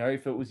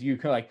 if it was you,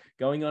 like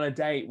going on a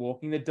date,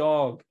 walking the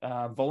dog,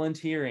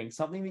 volunteering,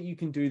 something that you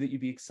can do that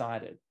you'd be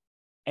excited.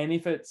 And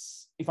if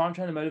I'm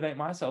trying to motivate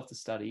myself to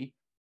study,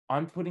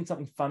 I'm putting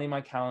something fun in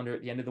my calendar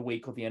at the end of the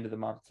week or the end of the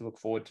month to look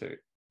forward to.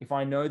 If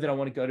I know that I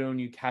want to go to a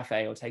new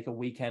cafe or take a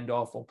weekend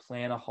off or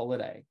plan a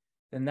holiday,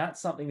 then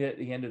that's something that at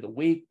the end of the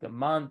week, the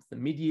month, the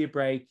mid-year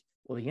break,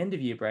 or the end of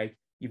year break,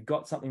 you've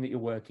got something that you're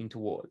working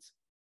towards.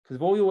 Because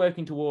if all you're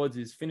working towards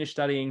is finish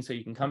studying so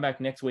you can come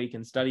back next week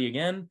and study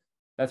again,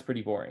 that's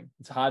pretty boring.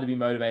 It's hard to be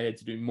motivated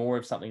to do more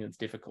of something that's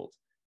difficult.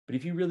 But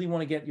if you really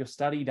want to get your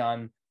study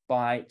done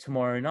by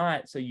tomorrow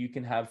night so you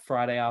can have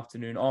Friday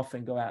afternoon off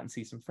and go out and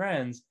see some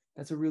friends,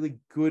 that's a really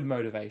good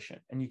motivation,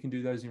 and you can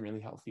do those in really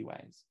healthy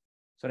ways.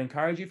 So I'd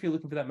encourage you, if you're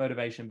looking for that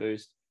motivation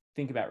boost,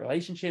 think about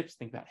relationships,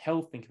 think about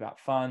health, think about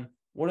fun.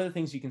 What are the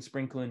things you can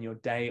sprinkle in your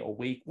day or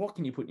week? What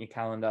can you put in your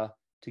calendar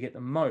to get the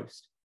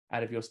most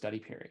out of your study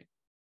period?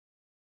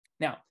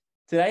 Now,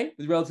 today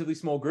is a relatively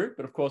small group,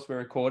 but of course we're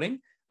recording.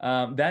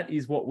 That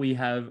is what we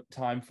have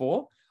time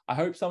for. I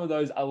hope some of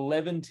those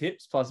 11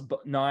 tips plus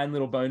 9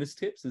 little bonus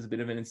tips as a bit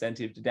of an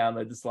incentive to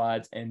download the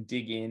slides and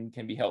dig in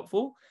can be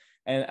helpful.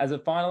 And as a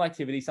final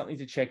activity, something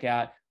to check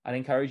out, I'd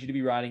encourage you to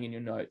be writing in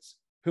your notes.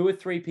 Who are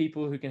 3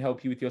 people who can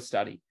help you with your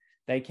study?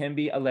 They can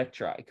be a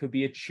lecturer, it could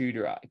be a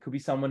tutor, it could be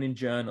someone in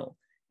journal,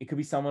 it could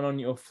be someone on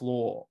your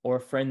floor or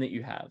a friend that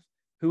you have.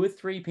 Who are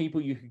 3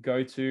 people you could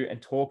go to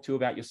and talk to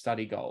about your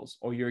study goals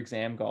or your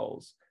exam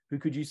goals? Who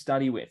could you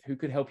study with? Who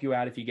could help you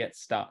out if you get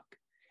stuck?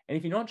 And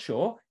if you're not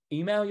sure,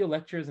 email your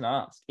lecturers and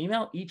ask.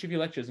 Email each of your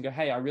lecturers and go,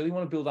 hey, I really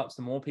want to build up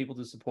some more people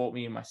to support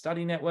me in my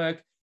study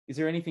network. Is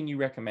there anything you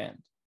recommend?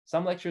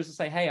 Some lecturers will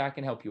say, hey, I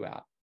can help you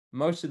out.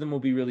 Most of them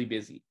will be really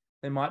busy.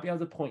 They might be able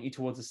to point you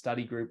towards a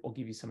study group or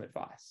give you some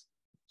advice.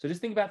 So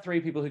just think about 3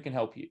 people who can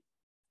help you.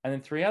 And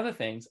then 3 other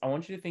things, I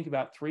want you to think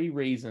about 3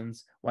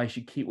 reasons why you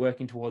should keep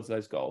working towards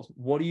those goals.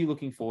 What are you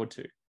looking forward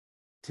to?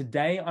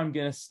 Today, I'm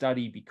going to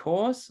study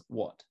because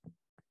what?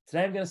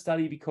 Today, I'm going to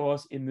study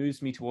because it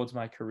moves me towards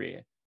my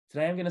career.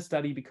 Today, I'm going to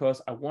study because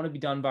I want to be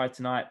done by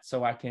tonight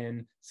so I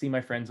can see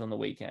my friends on the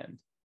weekend.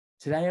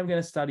 Today, I'm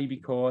going to study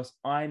because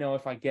I know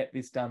if I get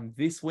this done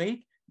this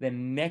week,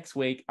 then next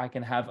week I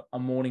can have a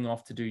morning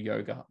off to do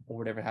yoga or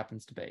whatever it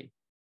happens to be.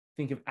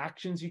 Think of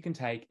actions you can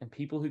take and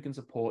people who can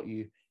support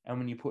you. And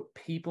when you put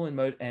people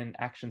and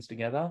actions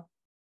together,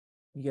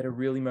 you get a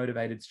really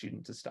motivated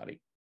student to study.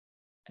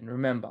 And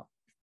remember,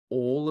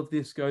 all of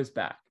this goes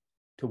back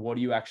to what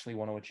do you actually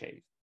want to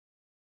achieve.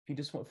 If you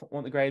just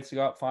want the grades to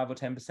go up 5 or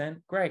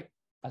 10%, great.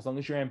 As long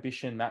as your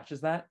ambition matches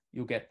that,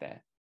 you'll get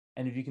there.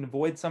 And if you can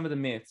avoid some of the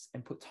myths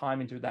and put time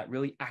into that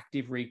really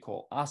active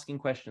recall, asking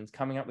questions,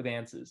 coming up with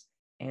answers,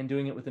 and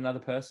doing it with another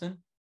person,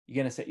 you're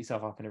going to set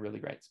yourself up in a really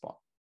great spot.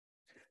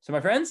 So my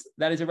friends,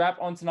 that is a wrap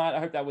on tonight. I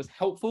hope that was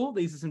helpful.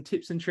 These are some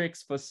tips and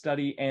tricks for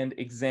study and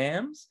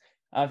exams.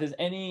 If there's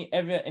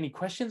any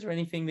questions or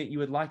anything that you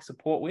would like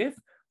support with,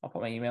 I'll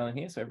put my email in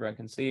here so everyone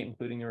can see it,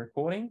 including the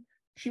recording.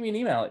 Shoot me an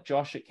email at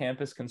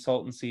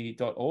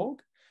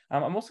josh@campusconsultancy.org.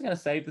 I'm also going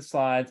to save the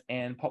slides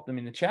and pop them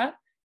in the chat.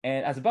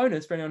 And as a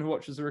bonus for anyone who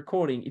watches the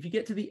recording, if you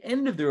get to the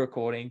end of the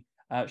recording,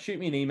 shoot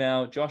me an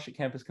email,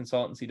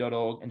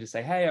 josh@campusconsultancy.org, and just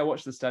say, hey, I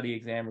watched the study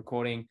exam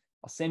recording.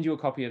 I'll send you a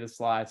copy of the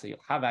slides so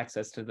you'll have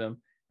access to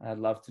them. And I'd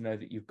love to know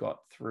that you've got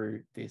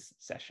through this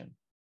session.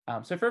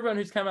 So for everyone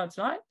who's come out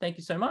tonight, thank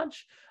you so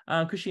much.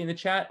 Kushi in the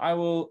chat,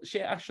 I'll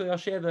share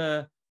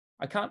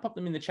I can't pop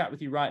them in the chat with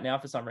you right now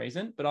for some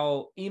reason, but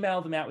I'll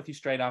email them out with you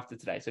straight after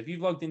today. So if you've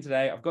logged in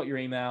today, I've got your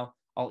email,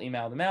 I'll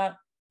email them out.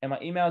 And my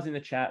email's in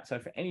the chat. So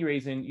for any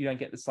reason you don't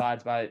get the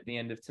slides by the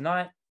end of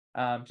tonight,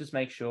 just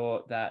make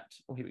sure that,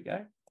 oh, here we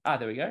go.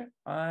 There we go.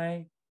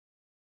 I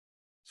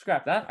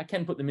scrap that. I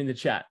can put them in the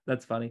chat.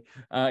 That's funny.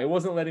 It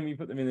wasn't letting me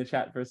put them in the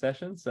chat for a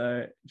session.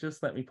 So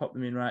just let me pop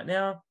them in right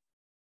now.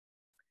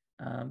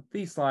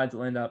 These slides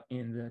will end up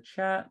in the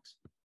chat.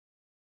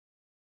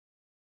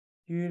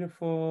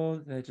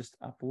 Beautiful. They're just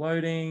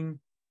uploading.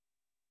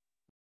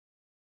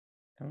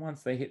 And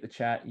once they hit the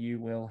chat, you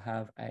will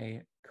have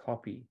a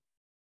copy.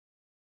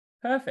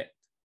 Perfect.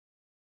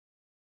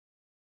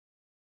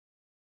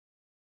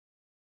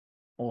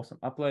 Awesome.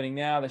 Uploading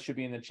now. They should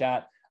be in the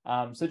chat.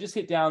 So just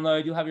hit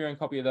download. You'll have your own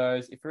copy of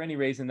those. If for any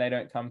reason they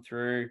don't come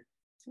through, it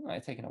seems like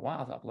it's taken a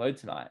while to upload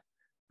tonight.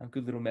 A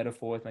good little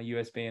metaphor with my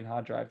USB and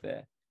hard drive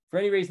there. For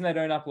any reason they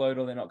don't upload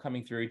or they're not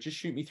coming through, just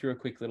shoot me through a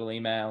quick little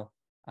email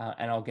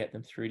and I'll get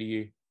them through to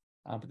you.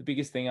 But the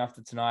biggest thing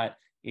after tonight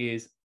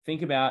is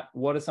think about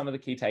what are some of the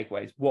key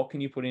takeaways? What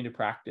can you put into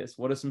practice?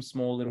 What are some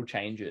small little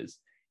changes?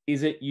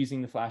 Is it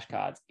using the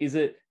flashcards? Is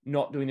it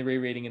not doing the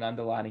rereading and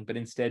underlining, but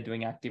instead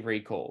doing active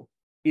recall?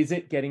 Is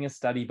it getting a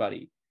study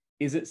buddy?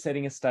 Is it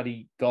setting a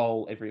study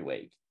goal every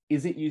week?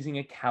 Is it using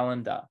a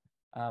calendar?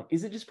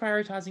 Is it just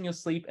prioritizing your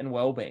sleep and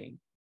well-being?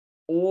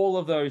 All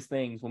of those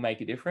things will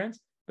make a difference,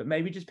 but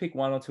maybe just pick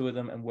 1 or 2 of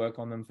them and work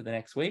on them for the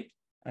next week.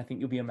 And I think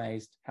you'll be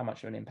amazed how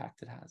much of an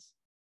impact it has.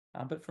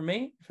 But for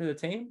me, for the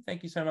team,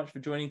 thank you so much for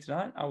joining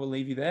tonight. I will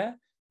leave you there.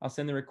 I'll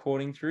send the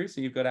recording through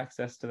so you've got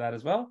access to that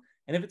as well.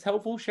 And if it's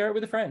helpful, share it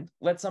with a friend.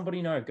 Let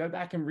somebody know. Go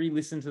back and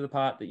re-listen to the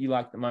part that you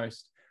like the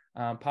most.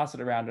 Pass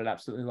it around. I'd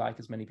absolutely like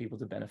as many people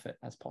to benefit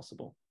as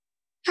possible.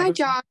 Hi,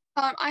 John.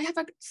 I have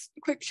a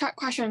quick chat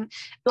question.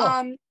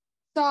 Sure.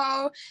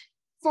 So,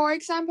 for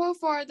example,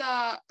 for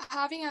the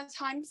having a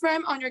time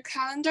frame on your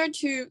calendar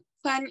to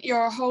plan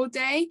your whole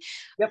day.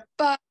 Yep.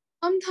 But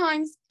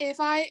sometimes if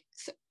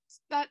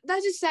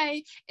let's just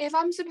say if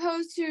I'm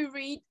supposed to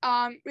read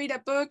a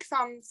book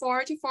from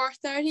 4 to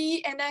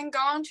 4:30 and then go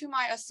on to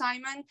my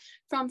assignment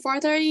from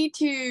 4:30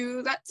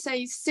 to let's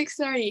say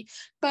 6:30,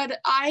 but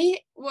I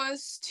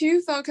was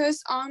too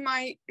focused on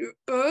my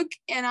book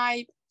and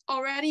I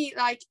already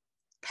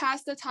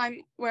passed the time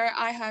where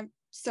I have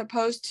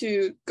supposed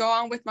to go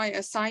on with my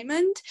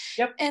assignment.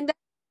 Yep. And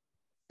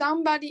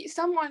then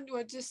someone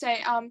would just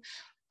say,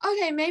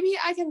 okay, maybe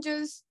I can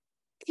just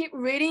keep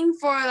reading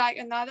for like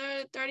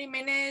another 30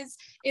 minutes.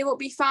 It will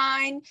be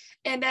fine.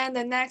 And then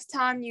the next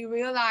time you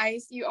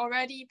realize you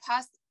already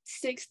passed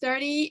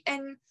 6:30,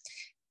 and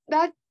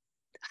that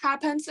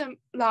happens a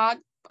lot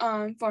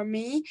for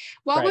me.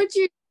 What would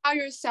you tell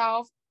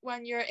yourself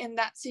when you're in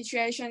that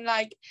situation?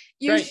 Like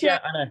you should. Yeah,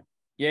 I know.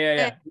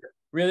 Yeah.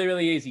 Really,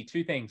 really easy.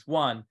 Two things.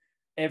 One,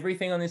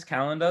 everything on this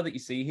calendar that you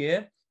see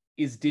here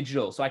is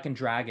digital, so I can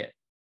drag it.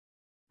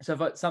 So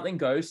if something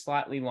goes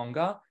slightly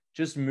longer,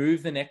 just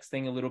move the next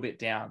thing a little bit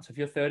down. So if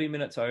you're 30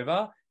 minutes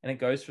over and it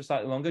goes for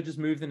slightly longer, just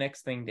move the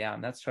next thing down.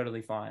 That's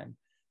totally fine.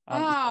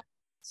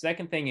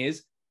 Second thing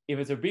is, if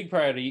it's a big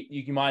priority,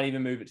 you might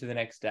even move it to the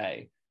next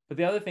day. But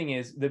the other thing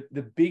is,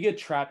 the bigger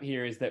trap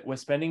here is that we're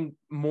spending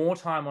more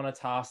time on a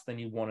task than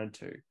you wanted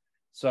to.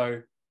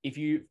 So if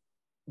you're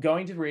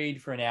going to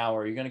read for an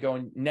hour, you're going to go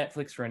on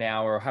Netflix for an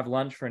hour or have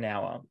lunch for an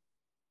hour,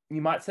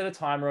 you might set a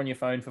timer on your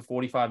phone for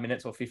 45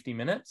 minutes or 50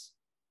 minutes.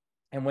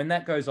 And when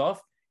that goes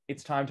off,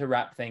 it's time to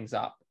wrap things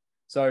up.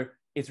 So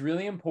it's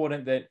really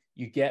important that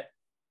you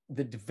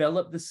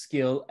develop the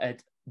skill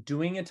at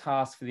doing a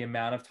task for the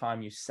amount of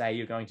time you say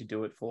you're going to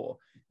do it for.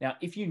 Now,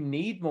 if you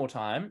need more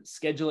time,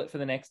 schedule it for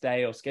the next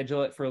day or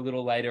schedule it for a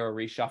little later or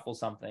reshuffle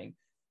something.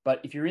 But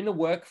if you're in the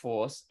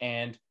workforce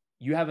and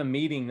you have a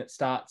meeting that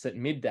starts at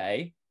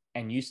midday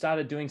and you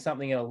started doing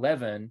something at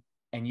 11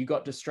 and you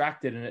got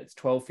distracted and it's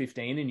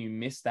 12:15 and you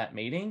missed that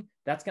meeting,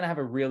 that's going to have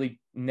a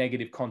really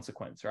negative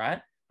consequence,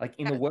 right? Like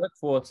in the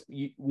workforce,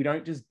 we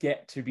don't just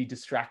get to be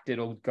distracted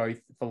or go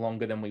for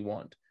longer than we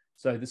want.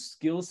 So the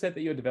skill set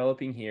that you're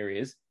developing here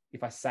is,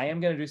 if I say I'm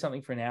going to do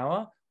something for an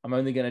hour, I'm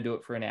only going to do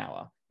it for an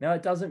hour. Now,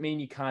 it doesn't mean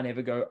you can't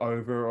ever go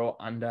over or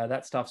under.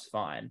 That stuff's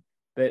fine.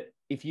 But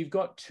if you've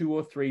got 2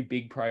 or 3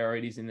 big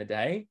priorities in the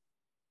day,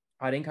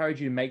 I'd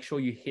encourage you to make sure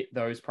you hit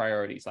those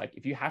priorities. Like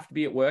if you have to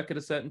be at work at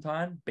a certain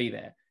time, be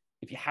there.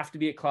 If you have to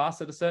be at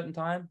class at a certain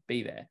time,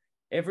 be there.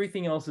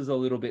 Everything else is a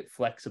little bit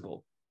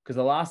flexible, because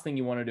the last thing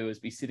you want to do is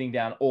be sitting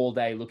down all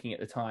day looking at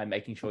the time,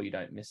 making sure you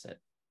don't miss it.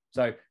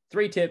 So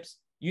 3 tips: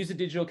 use a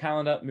digital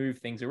calendar, move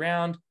things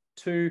around.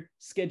 2,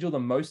 schedule the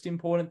most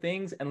important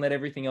things and let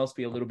everything else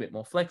be a little bit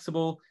more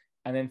flexible.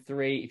 And then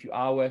 3, if you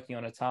are working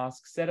on a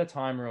task, set a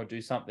timer or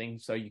do something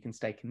so you can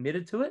stay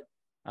committed to it.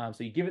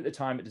 So you give it the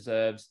time it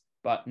deserves,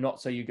 but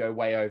not so you go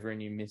way over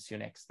and you miss your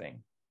next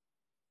thing.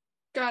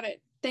 Got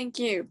it. Thank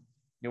you.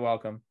 You're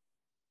welcome.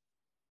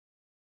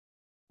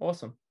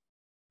 Awesome.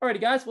 Alrighty,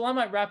 guys. Well, I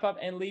might wrap up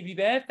and leave you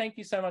there. Thank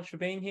you so much for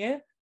being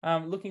here.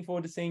 Looking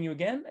forward to seeing you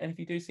again. And if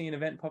you do see an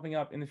event popping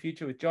up in the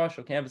future with Josh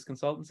or Canvas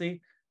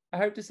Consultancy, I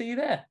hope to see you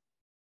there.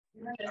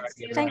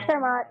 Thanks so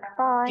much.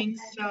 Bye.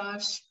 Thanks,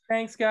 Josh.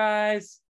 Thanks, guys.